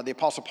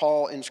Apostle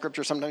Paul in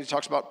Scripture, sometimes he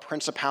talks about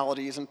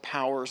principalities and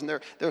powers, and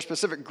there are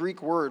specific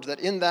Greek words that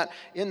in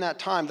that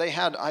time they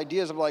had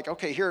ideas of like,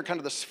 okay, here are kind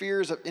of the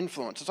spheres of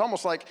influence. It's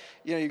almost like,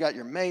 you got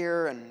your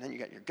mayor, and then you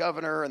got your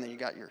governor, and then you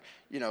got your,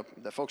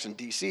 the folks in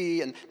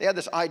D.C., and they had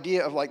this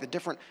idea of like the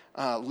different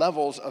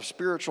levels of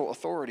spiritual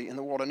authority in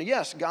the world. And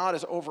yes, God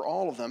is over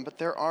all of them, but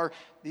there are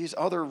these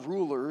other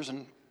rulers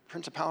and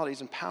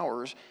principalities and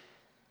powers,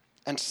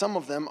 and some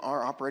of them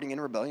are operating in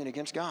rebellion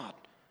against God.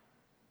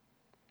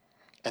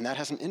 And that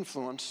has an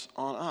influence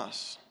on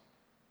us.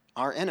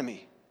 Our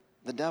enemy,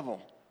 the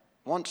devil,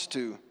 wants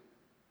to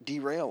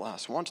derail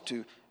us, wants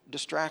to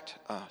distract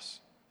us,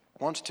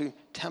 wants to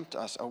tempt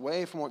us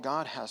away from what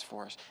God has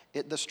for us.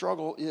 The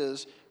struggle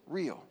is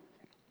real.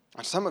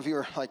 And some of you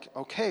are like,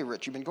 okay,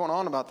 Rich, you've been going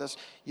on about this.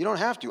 You don't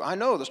have to. I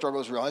know the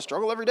struggle is real. I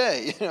struggle every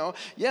day.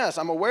 Yes,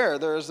 I'm aware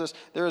there is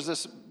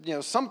this,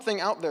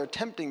 something out there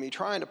tempting me,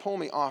 trying to pull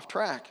me off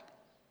track.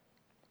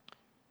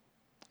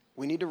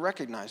 We need to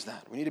recognize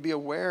that. We need to be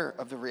aware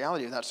of the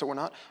reality of that so we're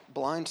not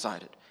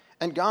blindsided.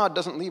 And God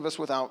doesn't leave us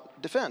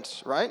without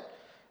defense, right?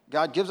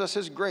 God gives us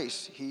his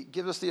grace. He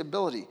gives us the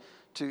ability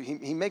to,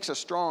 he makes us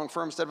strong,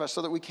 firm, steadfast,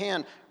 so that we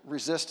can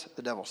resist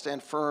the devil,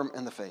 stand firm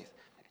in the faith.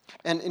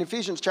 And in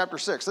Ephesians chapter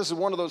 6, this is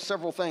one of those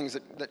several things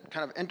that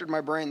kind of entered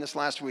my brain this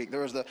last week.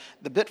 There was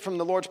the bit from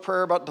the Lord's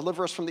Prayer about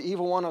deliver us from the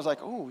evil one. I was like,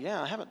 oh,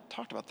 yeah, I haven't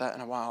talked about that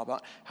in a while,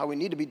 about how we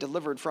need to be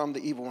delivered from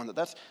the evil one.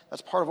 That's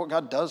part of what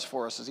God does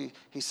for us, is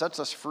he sets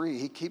us free.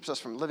 He keeps us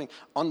from living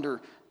under,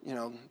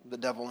 the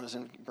devil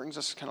and brings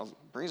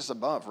us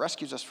above,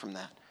 rescues us from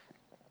that.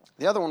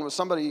 The other one was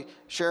somebody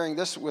sharing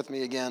this with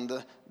me again,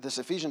 this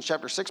Ephesians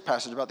chapter 6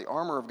 passage about the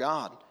armor of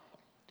God.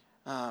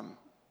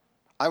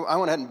 I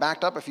went ahead and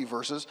backed up a few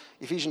verses.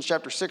 Ephesians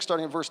chapter 6,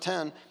 starting in verse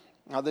 10,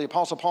 the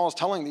Apostle Paul is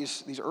telling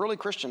these early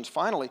Christians,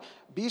 finally,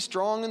 be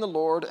strong in the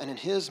Lord and in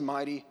his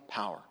mighty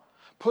power.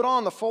 Put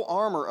on the full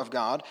armor of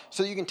God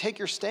so that you can take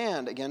your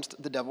stand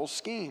against the devil's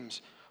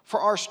schemes. For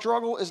our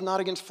struggle is not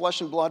against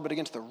flesh and blood, but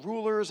against the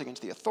rulers,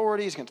 against the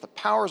authorities, against the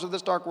powers of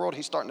this dark world.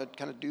 He's starting to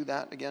kind of do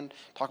that again,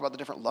 talk about the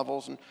different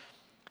levels, and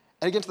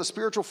against the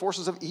spiritual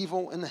forces of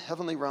evil in the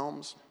heavenly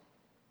realms.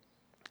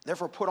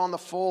 Therefore, put on the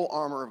full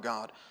armor of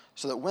God,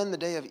 so that when the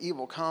day of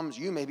evil comes,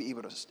 you may be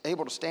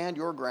able to stand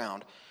your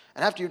ground,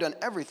 and after you've done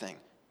everything,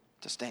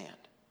 to stand.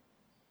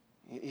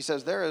 He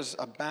says there is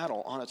a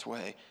battle on its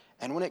way,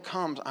 and when it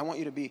comes, I want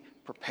you to be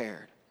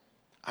prepared.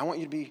 I want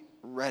you to be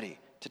ready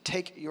to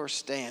take your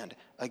stand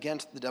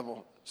against the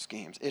devil's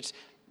schemes.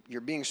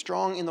 You're being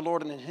strong in the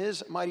Lord and in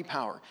his mighty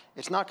power.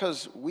 It's not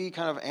because we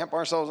kind of amp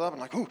ourselves up and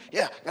like, ooh,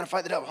 yeah, gotta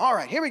fight the devil. All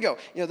right, here we go.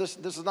 This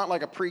is not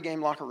like a pregame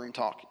locker room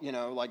talk,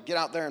 like get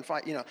out there and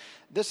fight.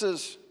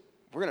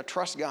 We're gonna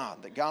trust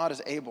God, that God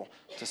is able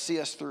to see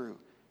us through,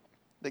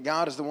 that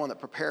God is the one that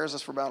prepares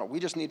us for battle. We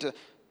just need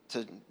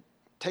to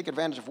take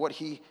advantage of what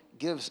he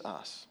gives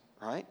us,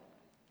 right?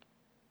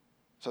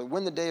 So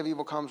when the day of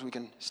evil comes, we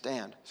can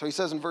stand. So he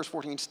says in verse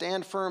 14,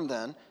 stand firm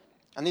then.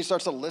 And he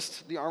starts to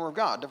list the armor of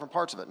God, different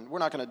parts of it. And we're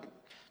not going to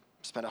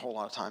spend a whole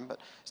lot of time, but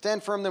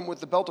stand firm then with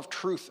the belt of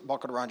truth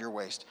buckled around your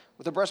waist,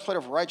 with the breastplate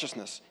of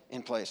righteousness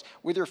in place,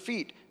 with your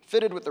feet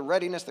fitted with the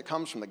readiness that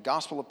comes from the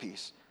gospel of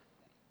peace.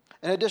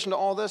 In addition to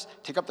all this,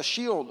 take up the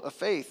shield of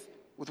faith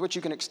with which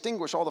you can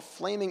extinguish all the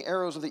flaming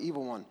arrows of the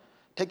evil one.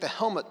 Take the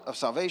helmet of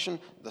salvation,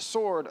 the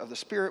sword of the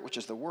Spirit, which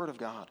is the word of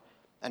God,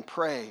 and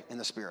pray in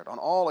the Spirit on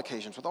all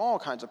occasions with all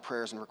kinds of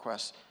prayers and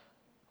requests.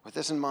 With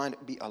this in mind,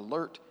 be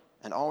alert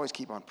and always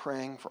keep on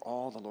praying for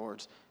all the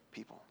Lord's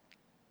people.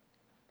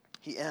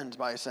 He ends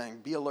by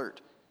saying, be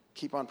alert,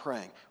 keep on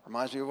praying.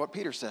 Reminds me of what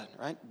Peter said,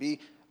 right? Be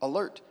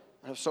alert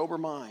and of sober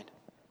mind.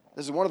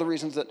 This is one of the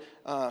reasons that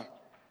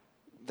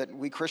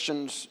we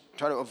Christians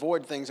try to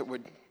avoid things that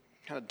would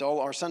kind of dull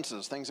our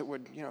senses, things that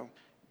would,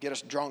 get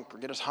us drunk or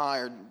get us high,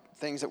 or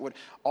things that would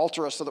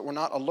alter us so that we're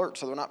not alert,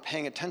 so that we're not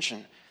paying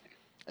attention.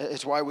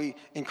 It's why we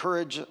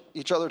encourage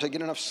each other to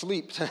get enough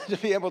sleep to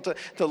be able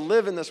to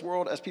live in this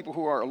world as people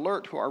who are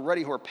alert, who are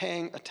ready, who are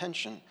paying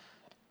attention.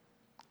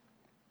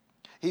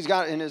 He's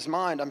got in his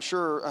mind, I'm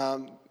sure,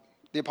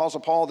 the Apostle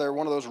Paul there,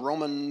 one of those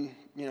Roman,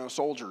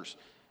 soldiers.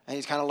 And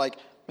he's kind of like,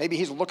 maybe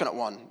he's looking at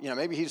one.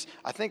 Maybe he's,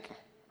 I think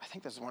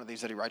this is one of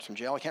these that he writes from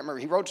jail. I can't remember.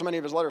 He wrote so many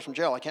of his letters from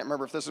jail. I can't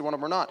remember if this is one of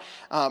them or not.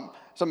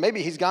 So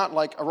maybe he's got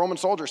like a Roman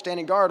soldier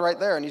standing guard right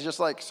there, and he's just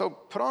like, so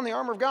put on the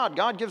armor of God.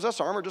 God gives us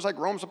armor, just like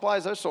Rome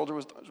supplies their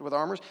soldiers with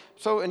armors.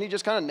 And he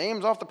just kind of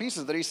names off the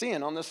pieces that he's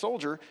seeing on this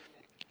soldier,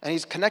 and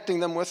he's connecting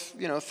them with,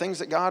 things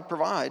that God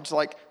provides,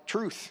 like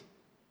truth.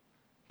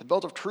 The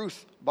belt of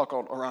truth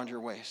buckled around your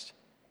waist.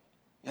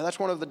 That's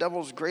one of the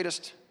devil's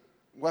greatest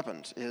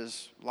weapons,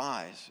 is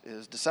lies,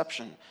 is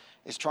deception,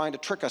 is trying to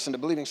trick us into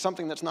believing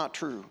something that's not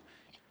true.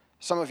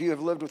 Some of you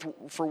have lived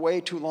for way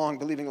too long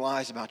believing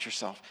lies about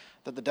yourself,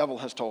 that the devil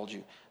has told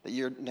you, that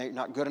you're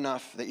not good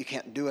enough, that you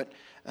can't do it,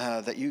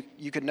 that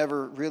you could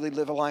never really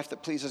live a life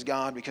that pleases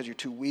God because you're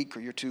too weak or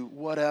you're too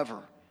whatever.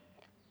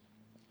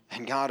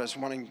 And God is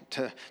wanting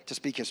to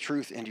speak his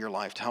truth into your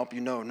life, to help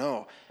you know,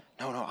 no,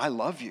 I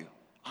love you.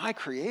 I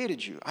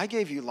created you. I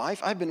gave you life.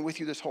 I've been with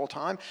you this whole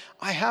time.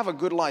 I have a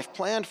good life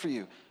planned for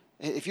you.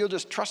 If you'll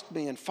just trust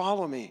me and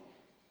follow me,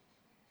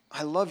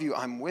 I love you.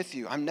 I'm with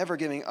you. I'm never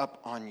giving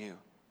up on you.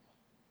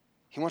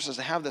 He wants us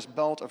to have this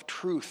belt of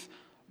truth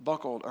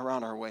buckled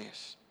around our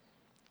waist,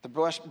 the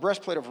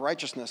breastplate of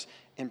righteousness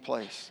in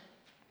place.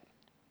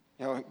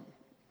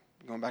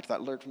 Going back to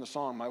that lyric from the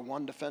song, my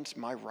one defense,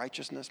 my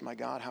righteousness, my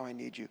God, how I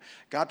need you.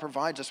 God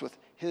provides us with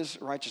his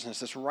righteousness,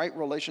 this right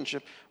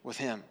relationship with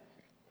him.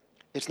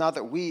 It's not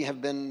that we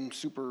have been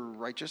super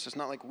righteous. It's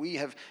not like we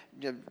have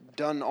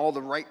done all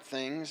the right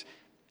things.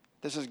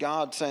 This is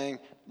God saying,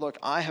 look,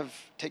 I have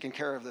taken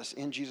care of this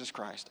in Jesus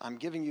Christ. I'm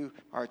giving you,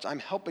 I'm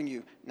helping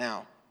you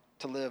now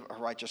to live a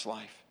righteous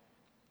life.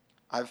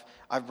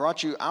 I've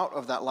brought you out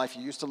of that life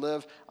you used to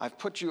live. I've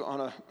put you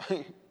on a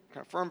kind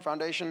of firm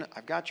foundation.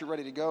 I've got you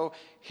ready to go.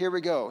 Here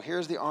we go.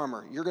 Here's the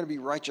armor. You're going to be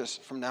righteous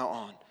from now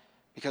on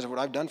because of what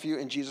I've done for you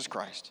in Jesus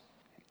Christ.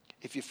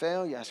 If you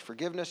fail, you ask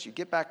forgiveness. You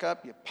get back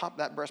up. You pop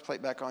that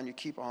breastplate back on. You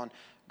keep on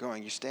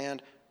going. You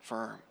stand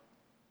firm.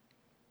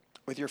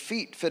 With your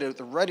feet fitted with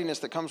the readiness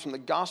that comes from the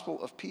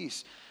gospel of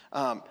peace.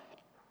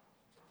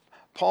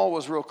 Paul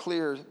was real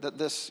clear that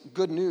this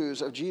good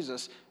news of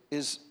Jesus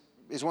is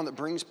one that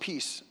brings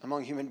peace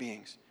among human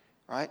beings,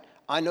 right?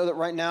 I know that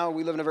right now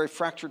we live in a very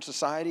fractured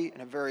society,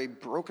 in a very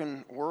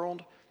broken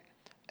world,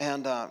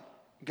 and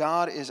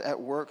God is at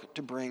work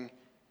to bring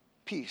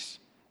peace.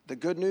 The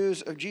good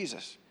news of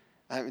Jesus.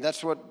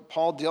 That's what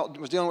Paul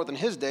was dealing with in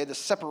his day, the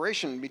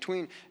separation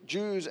between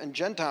Jews and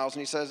Gentiles. And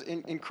he says,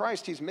 in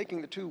Christ, he's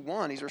making the two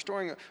one. He's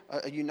restoring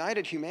a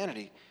united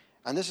humanity.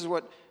 And this is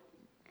what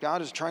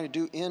God is trying to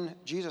do in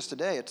Jesus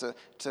today.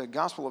 It's a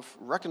gospel of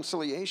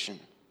reconciliation.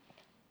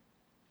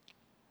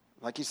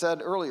 Like he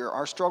said earlier,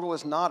 our struggle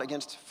is not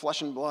against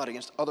flesh and blood,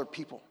 against other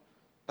people,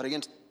 but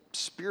against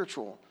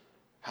spiritual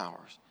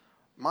powers.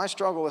 My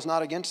struggle is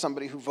not against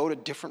somebody who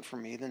voted different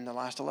from me than the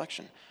last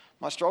election.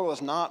 My struggle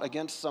is not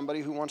against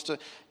somebody who wants to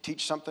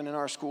teach something in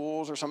our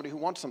schools or somebody who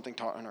wants something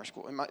taught in our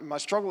school. And my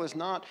struggle is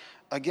not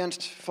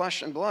against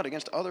flesh and blood,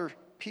 against other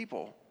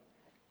people.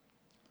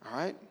 All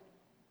right?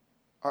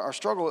 Our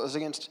struggle is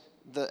against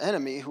the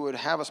enemy who would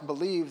have us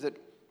believe that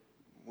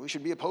we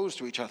should be opposed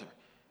to each other.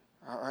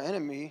 Our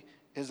enemy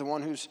is the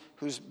one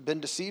who's been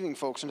deceiving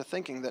folks into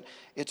thinking that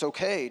it's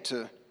okay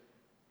to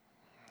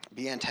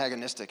be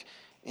antagonistic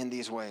in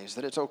these ways,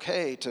 that it's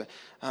okay to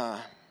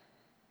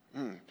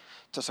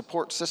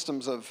support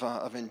systems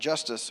of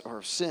injustice or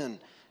of sin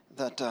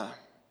that,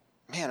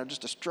 are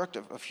just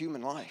destructive of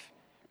human life.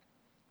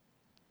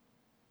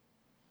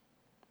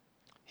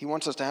 He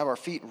wants us to have our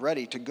feet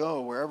ready to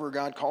go wherever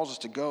God calls us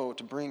to go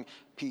to bring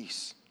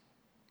peace.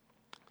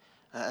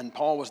 And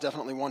Paul was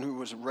definitely one who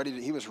was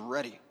ready. He was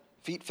ready,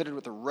 feet fitted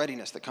with the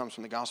readiness that comes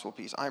from the gospel of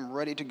peace. I'm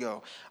ready to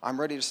go. I'm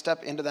ready to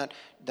step into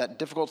that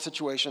difficult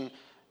situation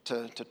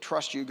to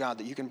trust you, God,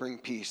 that you can bring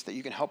peace, that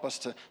you can help us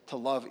to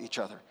love each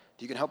other,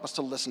 that you can help us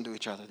to listen to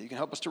each other, that you can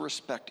help us to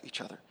respect each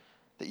other,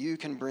 that you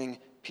can bring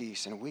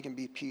peace, and we can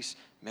be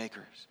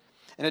peacemakers.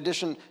 In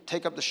addition,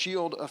 take up the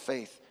shield of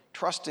faith,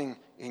 trusting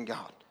in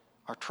God.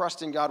 Our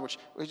trust in God,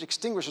 which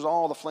extinguishes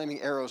all the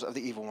flaming arrows of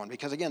the evil one.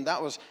 Because again,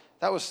 that was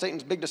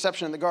Satan's big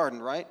deception in the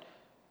garden, right?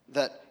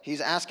 That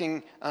he's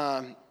asking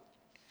Adam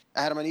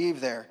and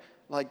Eve there,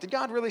 like, did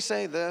God really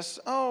say this?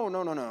 Oh,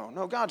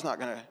 no, God's not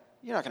going to.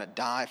 You're not going to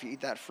die if you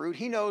eat that fruit.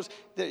 He knows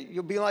that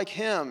you'll be like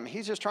him.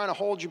 He's just trying to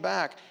hold you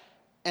back.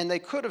 And they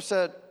could have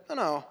said,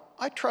 no,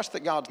 I trust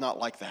that God's not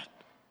like that.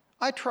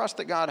 I trust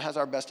that God has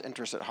our best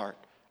interests at heart.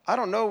 I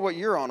don't know what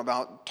you're on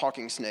about,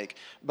 talking snake,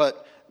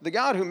 but the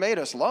God who made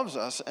us loves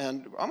us,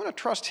 and I'm going to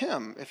trust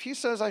him. If he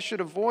says I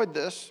should avoid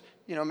this,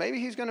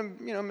 maybe he's going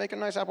to, make a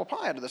nice apple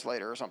pie out of this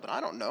later or something.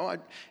 I don't know.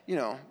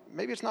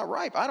 Maybe it's not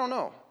ripe. I don't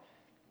know.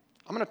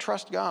 I'm going to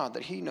trust God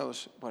that he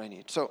knows what I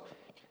need. So,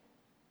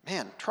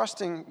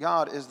 trusting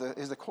God is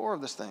the core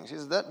of this thing.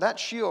 That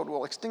shield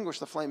will extinguish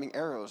the flaming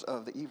arrows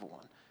of the evil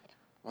one.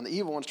 When the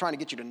evil one's trying to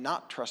get you to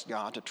not trust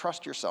God, to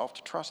trust yourself,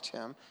 to trust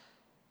him,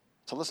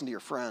 to listen to your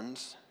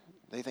friends,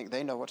 they think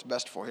they know what's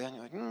best for you. And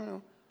you're like, no.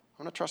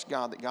 I'm going to trust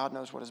God, that God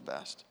knows what is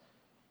best.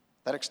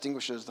 That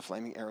extinguishes the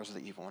flaming arrows of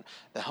the evil one.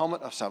 The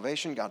helmet of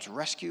salvation, God's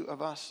rescue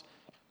of us.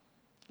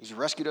 He's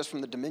rescued us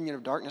from the dominion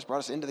of darkness, brought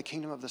us into the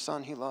kingdom of the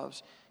Son he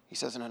loves. He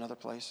says in another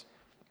place.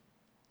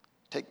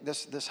 Take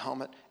this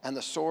helmet and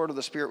the sword of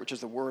the Spirit, which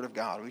is the word of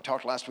God. We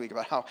talked last week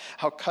about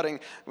how cutting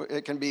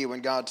it can be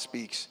when God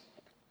speaks.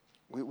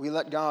 We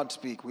let God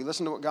speak. We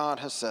listen to what God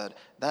has said.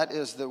 That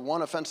is the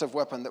one offensive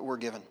weapon that we're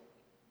given,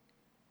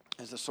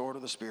 is the sword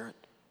of the Spirit,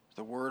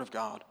 the word of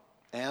God,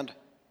 and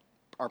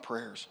our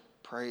prayers.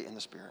 Pray in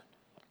the Spirit.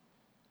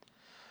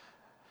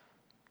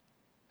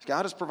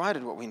 God has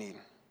provided what we need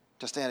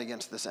to stand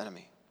against this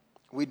enemy.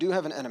 We do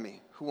have an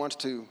enemy who wants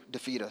to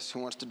defeat us,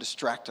 who wants to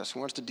distract us, who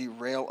wants to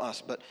derail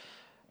us, but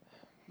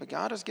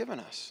God has given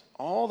us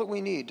all that we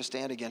need to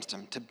stand against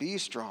him, to be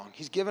strong.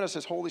 He's given us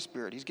his Holy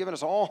Spirit. He's given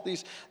us all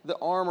the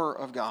armor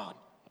of God.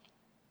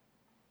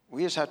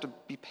 We just have to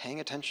be paying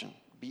attention,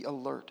 be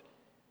alert,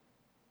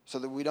 so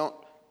that we're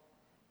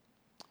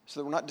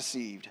not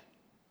deceived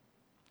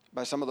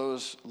by some of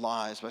those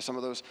lies, by some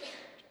of those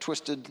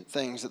twisted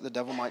things that the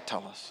devil might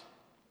tell us.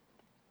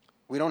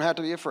 We don't have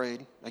to be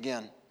afraid.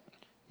 Again,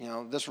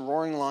 this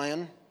roaring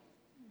lion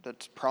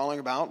that's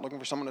prowling about looking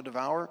for someone to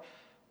devour,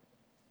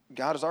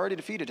 God has already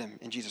defeated him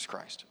in Jesus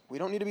Christ. We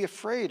don't need to be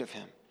afraid of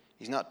him.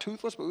 He's not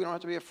toothless, but we don't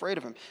have to be afraid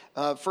of him.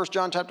 1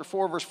 John chapter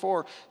 4, verse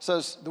 4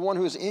 says, the one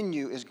who is in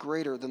you is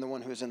greater than the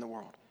one who is in the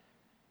world.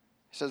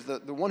 It says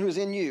that the one who is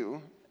in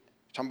you,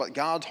 talking about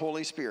God's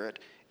Holy Spirit,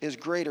 is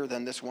greater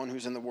than this one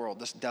who's in the world,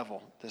 this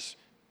devil, this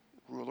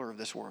ruler of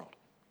this world,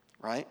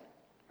 right?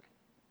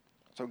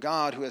 So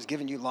God, who has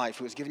given you life,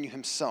 who has given you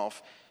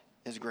himself,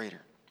 is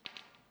greater.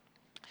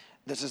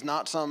 This is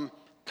not some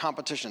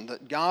competition.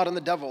 That God and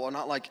the devil are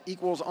not like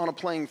equals on a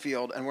playing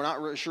field, and we're not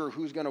really sure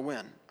who's going to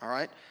win, all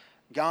right?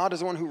 God is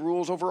the one who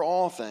rules over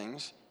all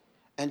things,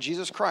 and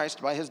Jesus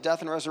Christ, by his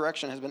death and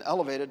resurrection, has been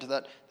elevated to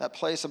that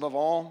place above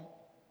all,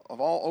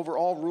 over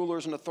all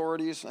rulers and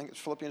authorities. I think it's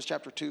Philippians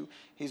chapter 2.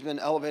 He's been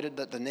elevated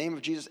that the name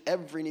of Jesus,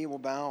 every knee will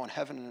bow in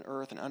heaven and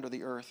earth and under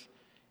the earth.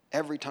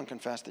 Every tongue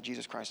confess that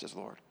Jesus Christ is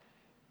Lord.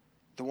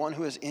 The one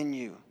who is in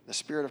you, the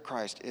Spirit of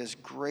Christ, is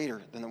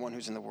greater than the one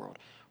who's in the world.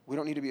 We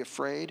don't need to be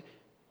afraid.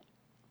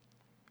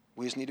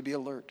 We just need to be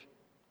alert.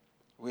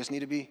 We just need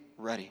to be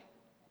ready.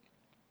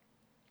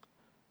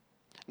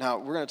 Now,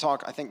 we're going to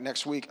talk, I think,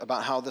 next week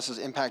about how this has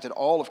impacted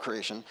all of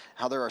creation,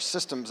 how there are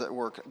systems at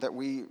work that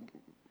we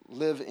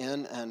live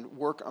in and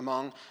work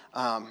among.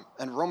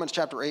 And Romans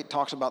chapter 8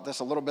 talks about this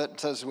a little bit. It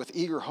says, with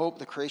eager hope,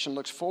 the creation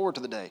looks forward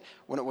to the day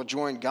when it will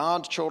join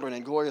God's children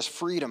in glorious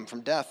freedom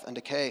from death and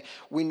decay.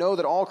 We know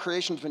that all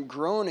creation has been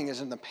groaning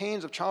as in the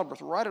pains of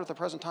childbirth right at the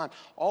present time.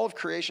 All of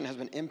creation has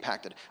been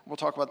impacted. We'll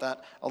talk about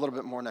that a little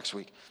bit more next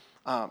week.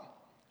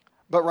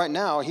 But right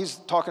now, he's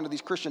talking to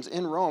these Christians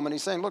in Rome, and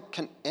he's saying, look,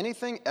 can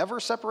anything ever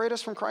separate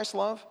us from Christ's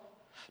love?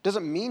 Does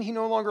it mean he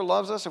no longer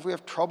loves us if we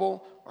have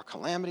trouble or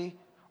calamity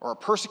or are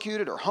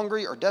persecuted or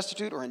hungry or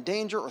destitute or in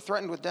danger or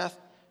threatened with death.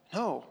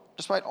 No,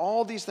 despite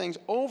all these things,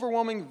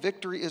 overwhelming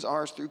victory is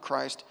ours through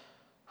Christ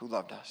who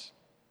loved us.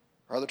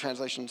 Or other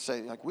translations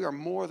say, like, we are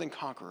more than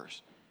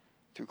conquerors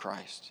through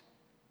Christ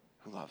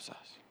who loves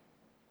us.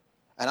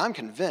 And I'm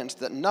convinced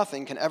that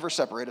nothing can ever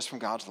separate us from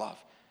God's love.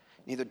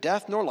 Neither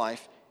death nor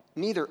life,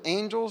 neither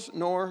angels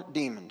nor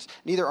demons,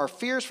 neither our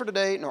fears for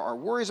today nor our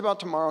worries about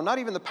tomorrow, not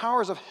even the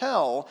powers of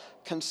hell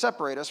can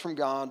separate us from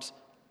God's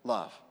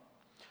love.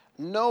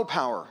 No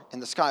power in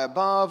the sky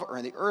above or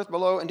in the earth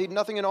below, indeed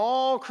nothing in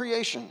all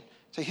creation.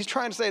 So he's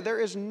trying to say there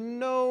is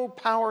no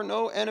power,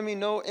 no enemy,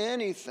 no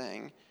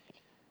anything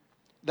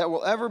that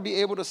will ever be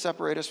able to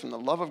separate us from the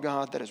love of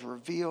God that is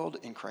revealed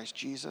in Christ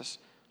Jesus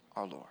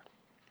our Lord.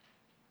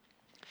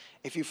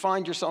 If you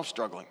find yourself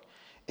struggling,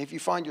 if you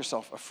find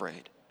yourself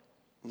afraid,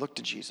 look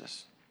to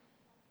Jesus,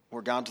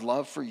 where God's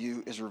love for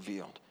you is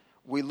revealed.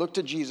 We look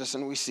to Jesus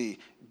and we see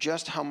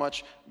just how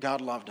much God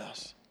loved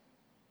us,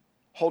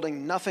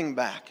 holding nothing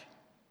back,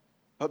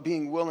 but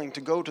being willing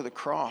to go to the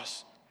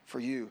cross for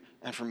you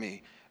and for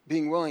me,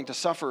 being willing to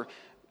suffer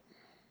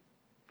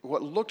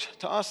what looked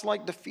to us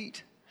like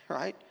defeat,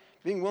 right?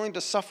 Being willing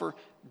to suffer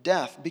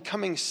death,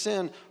 becoming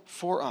sin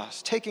for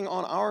us, taking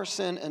on our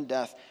sin and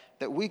death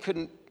that we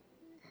couldn't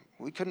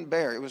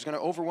bear. It was going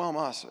to overwhelm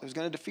us. It was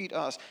going to defeat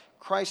us.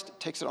 Christ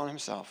takes it on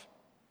himself.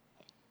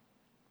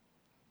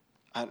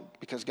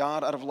 Because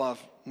God, out of love,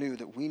 knew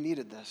that we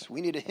needed this. We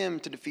needed him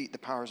to defeat the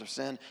powers of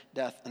sin,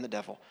 death, and the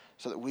devil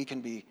so that we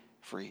can be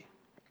free.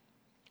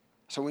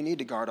 So we need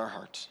to guard our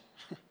hearts.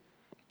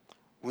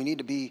 We need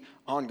to be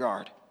on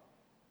guard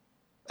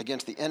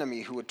against the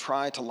enemy who would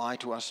try to lie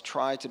to us,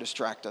 try to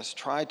distract us,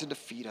 try to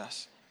defeat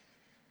us.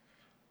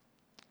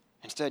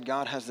 Instead,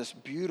 God has this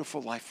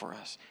beautiful life for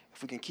us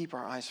if we can keep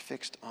our eyes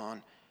fixed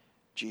on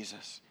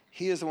Jesus.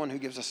 He is the one who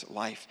gives us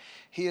life.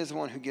 He is the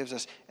one who gives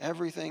us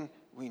everything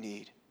we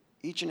need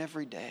each and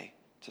every day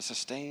to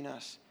sustain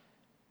us,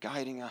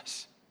 guiding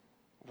us,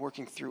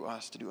 working through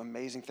us to do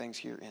amazing things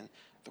here in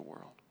the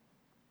world.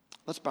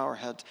 Let's bow our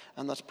heads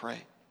and let's pray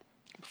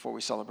before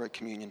we celebrate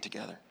communion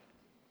together.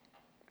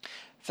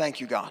 Thank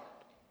you, God,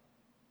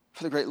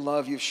 for the great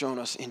love you've shown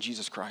us in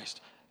Jesus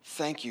Christ.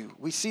 Thank you.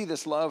 We see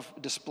this love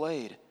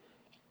displayed.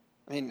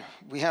 I mean,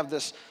 we have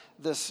this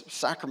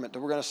sacrament that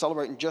we're going to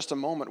celebrate in just a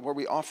moment where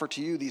we offer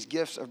to you these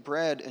gifts of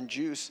bread and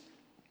juice.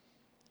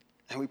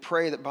 And we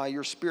pray that by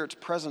your Spirit's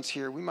presence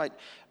here, we might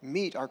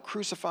meet our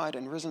crucified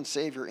and risen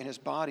Savior in his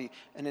body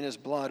and in his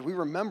blood. We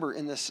remember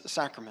in this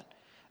sacrament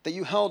that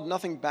you held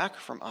nothing back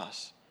from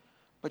us,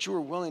 but you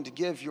were willing to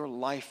give your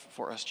life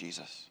for us,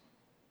 Jesus.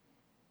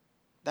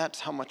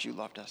 That's how much you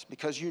loved us,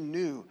 because you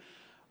knew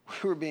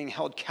we were being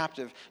held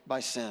captive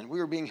by sin. We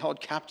were being held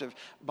captive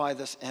by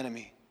this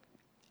enemy,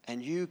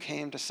 and you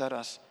came to set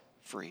us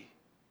free.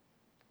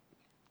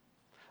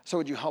 So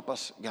would you help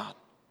us, God,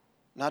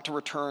 not to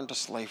return to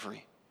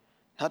slavery,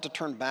 not to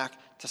turn back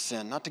to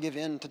sin, not to give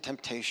in to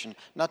temptation,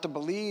 not to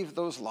believe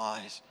those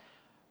lies,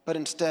 but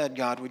instead,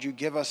 God, would you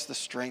give us the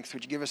strength,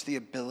 would you give us the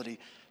ability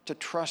to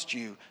trust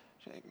you?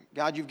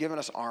 God, you've given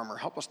us armor.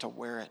 Help us to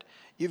wear it.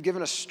 You've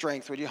given us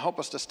strength. Would you help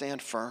us to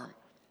stand firm?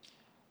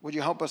 Would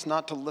you help us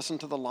not to listen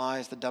to the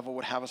lies the devil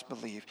would have us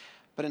believe,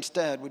 but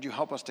instead, would you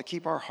help us to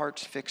keep our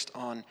hearts fixed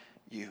on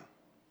you?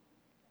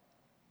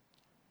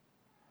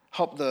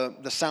 Help the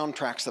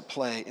soundtracks that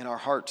play in our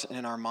hearts and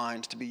in our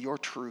minds to be your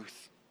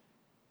truth,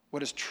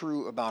 what is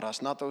true about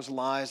us, not those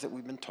lies that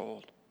we've been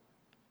told.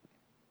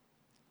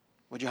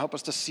 Would you help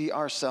us to see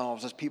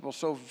ourselves as people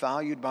so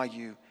valued by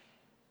you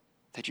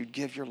that you'd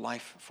give your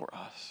life for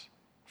us,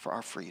 for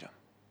our freedom?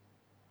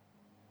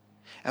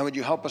 And would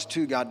you help us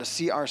too, God, to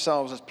see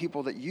ourselves as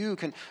people that you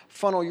can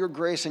funnel your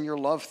grace and your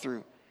love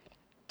through,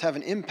 to have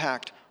an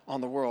impact on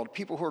the world,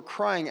 people who are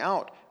crying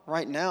out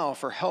right now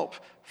for help,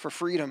 for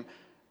freedom.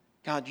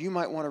 God, you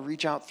might want to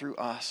reach out through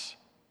us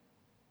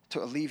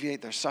to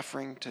alleviate their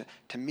suffering,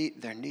 to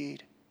meet their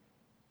need,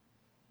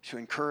 to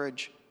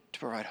encourage, to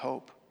provide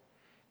hope.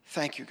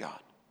 Thank you, God.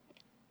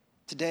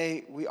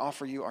 Today, we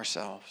offer you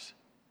ourselves.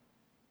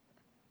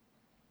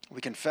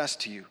 We confess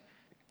to you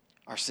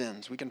our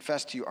sins. We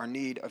confess to you our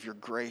need of your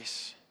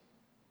grace.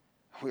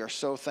 We are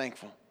so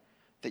thankful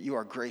that you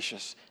are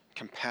gracious,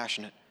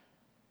 compassionate,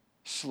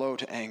 slow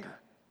to anger,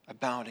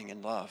 abounding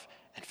in love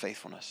and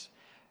faithfulness.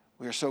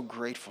 We are so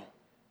grateful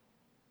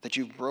that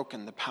you've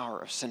broken the power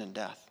of sin and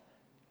death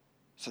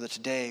so that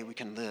today we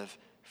can live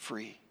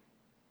free.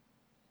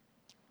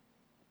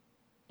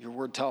 Your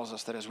word tells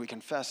us that as we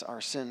confess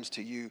our sins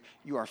to you,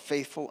 you are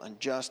faithful and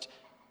just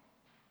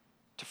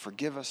to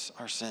forgive us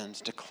our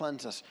sins, to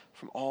cleanse us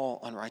from all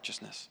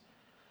unrighteousness.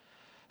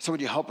 So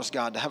would you help us,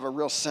 God, to have a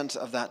real sense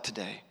of that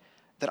today,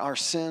 that our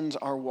sins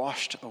are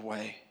washed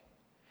away,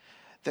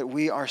 that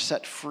we are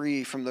set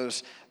free from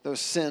those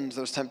sins,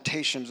 those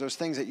temptations, those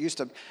things that used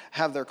to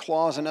have their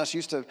claws in us,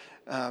 used to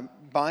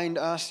bind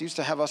us, used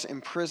to have us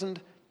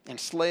imprisoned,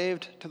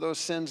 enslaved to those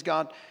sins.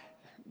 God,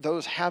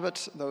 those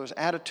habits, those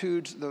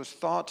attitudes, those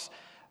thoughts,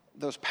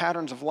 those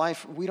patterns of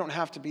life, we don't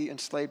have to be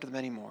enslaved to them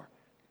anymore.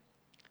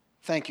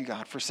 Thank you,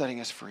 God, for setting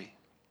us free.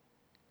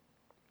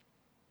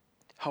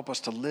 Help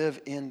us to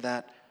live in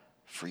that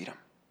freedom,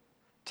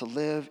 to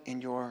live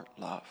in your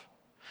love,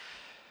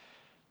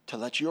 to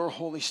let your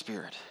Holy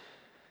Spirit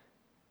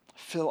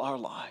fill our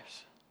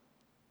lives.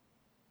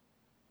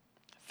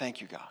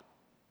 Thank you, God.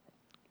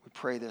 We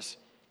pray this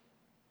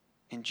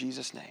in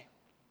Jesus' name.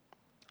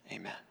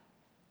 Amen.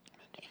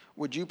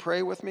 Would you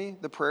pray with me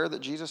the prayer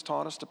that Jesus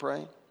taught us to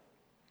pray?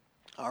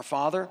 Our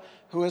Father,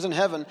 who is in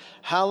heaven,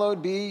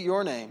 hallowed be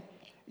your name.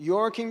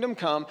 Your kingdom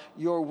come,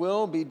 your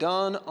will be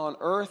done on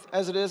earth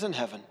as it is in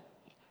heaven.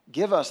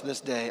 Give us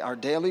this day our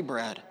daily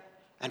bread,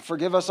 and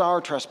forgive us our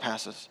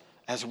trespasses,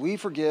 as we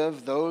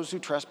forgive those who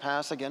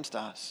trespass against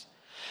us.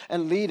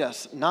 And lead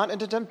us not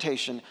into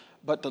temptation,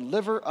 but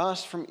deliver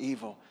us from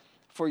evil.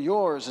 For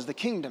yours is the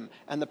kingdom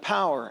and the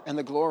power and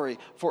the glory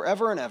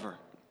forever and ever.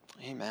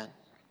 Amen.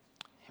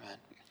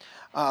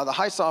 The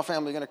Hysaw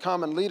family are going to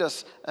come and lead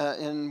us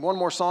in one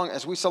more song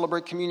as we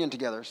celebrate communion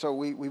together. So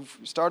we've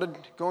started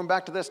going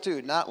back to this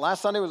too.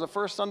 Last Sunday was the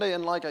first Sunday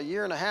in like a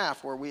year and a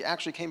half where we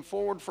actually came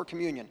forward for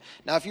communion.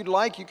 Now, if you'd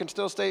like, you can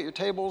still stay at your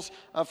tables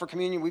for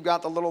communion. We've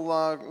got the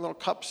little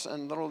cups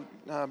and little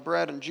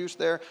bread and juice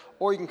there.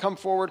 Or you can come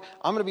forward.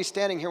 I'm going to be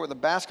standing here with a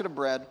basket of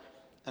bread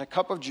and a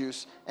cup of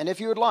juice. And if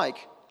you would like,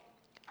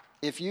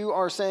 if you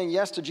are saying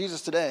yes to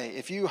Jesus today,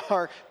 if you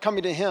are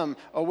coming to him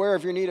aware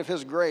of your need of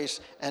his grace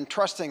and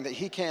trusting that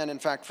he can, in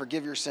fact,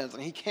 forgive your sins,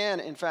 and he can,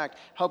 in fact,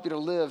 help you to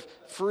live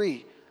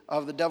free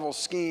of the devil's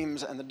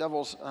schemes and the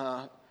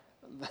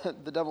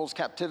devil's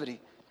captivity,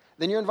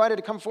 then you're invited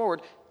to come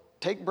forward,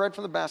 take bread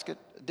from the basket,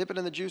 dip it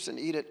in the juice and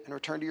eat it, and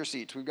return to your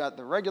seats. We've got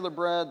the regular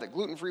bread, the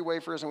gluten-free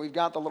wafers, and we've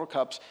got the little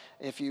cups.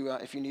 If you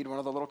need one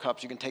of the little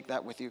cups, you can take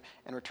that with you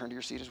and return to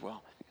your seat as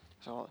well.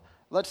 So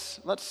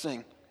let's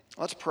sing.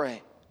 Let's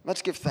pray.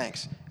 Let's give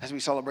thanks as we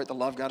celebrate the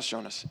love God has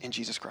shown us in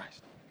Jesus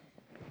Christ.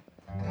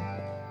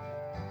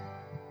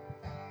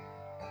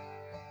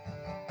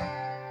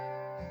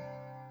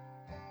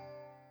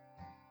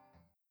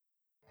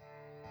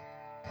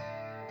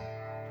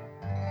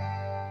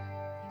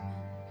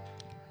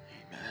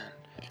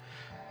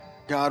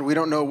 God, we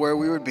don't know where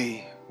we would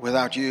be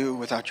without you,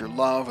 without your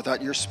love,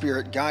 without your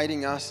Spirit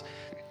guiding us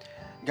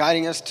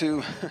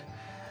to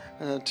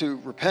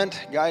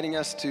repent, guiding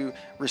us to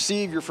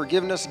receive your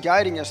forgiveness,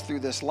 guiding us through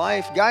this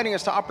life, guiding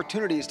us to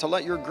opportunities to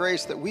let your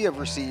grace that we have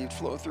received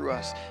flow through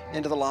us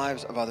into the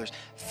lives of others.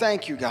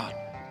 Thank you, God.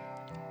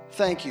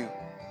 Thank you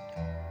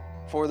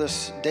for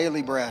this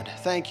daily bread.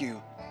 Thank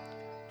you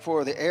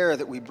for the air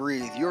that we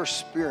breathe, your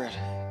Spirit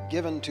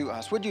given to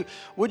us. Would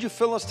you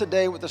fill us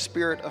today with the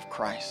Spirit of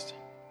Christ,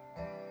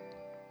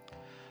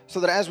 so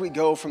that as we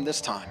go from this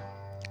time,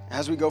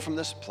 as we go from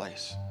this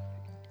place,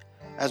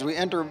 as we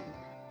enter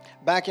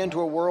back into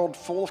a world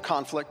full of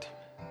conflict,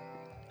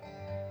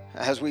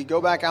 as we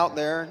go back out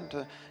there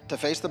to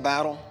face the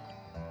battle,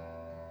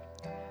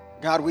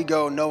 God, we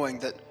go knowing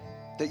that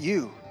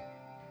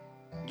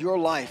your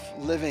life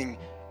living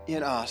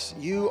in us,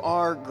 you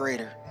are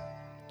greater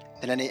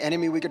than any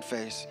enemy we could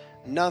face.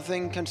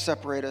 Nothing can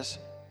separate us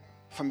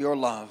from your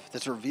love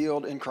that's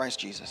revealed in Christ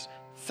Jesus.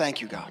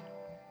 Thank you, God.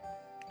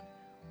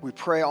 We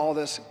pray all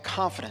this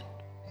confident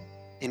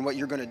in what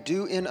you're going to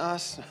do in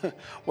us,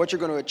 what you're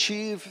going to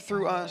achieve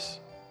through us,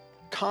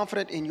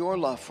 confident in your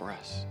love for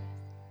us.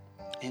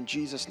 In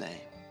Jesus' name,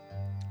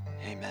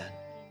 amen.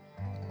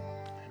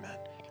 Amen.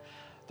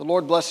 The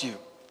Lord bless you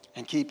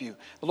and keep you.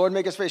 The Lord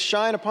make his face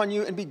shine upon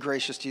you and be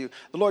gracious to you.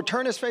 The Lord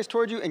turn his face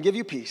toward you and give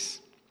you peace.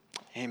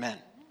 Amen.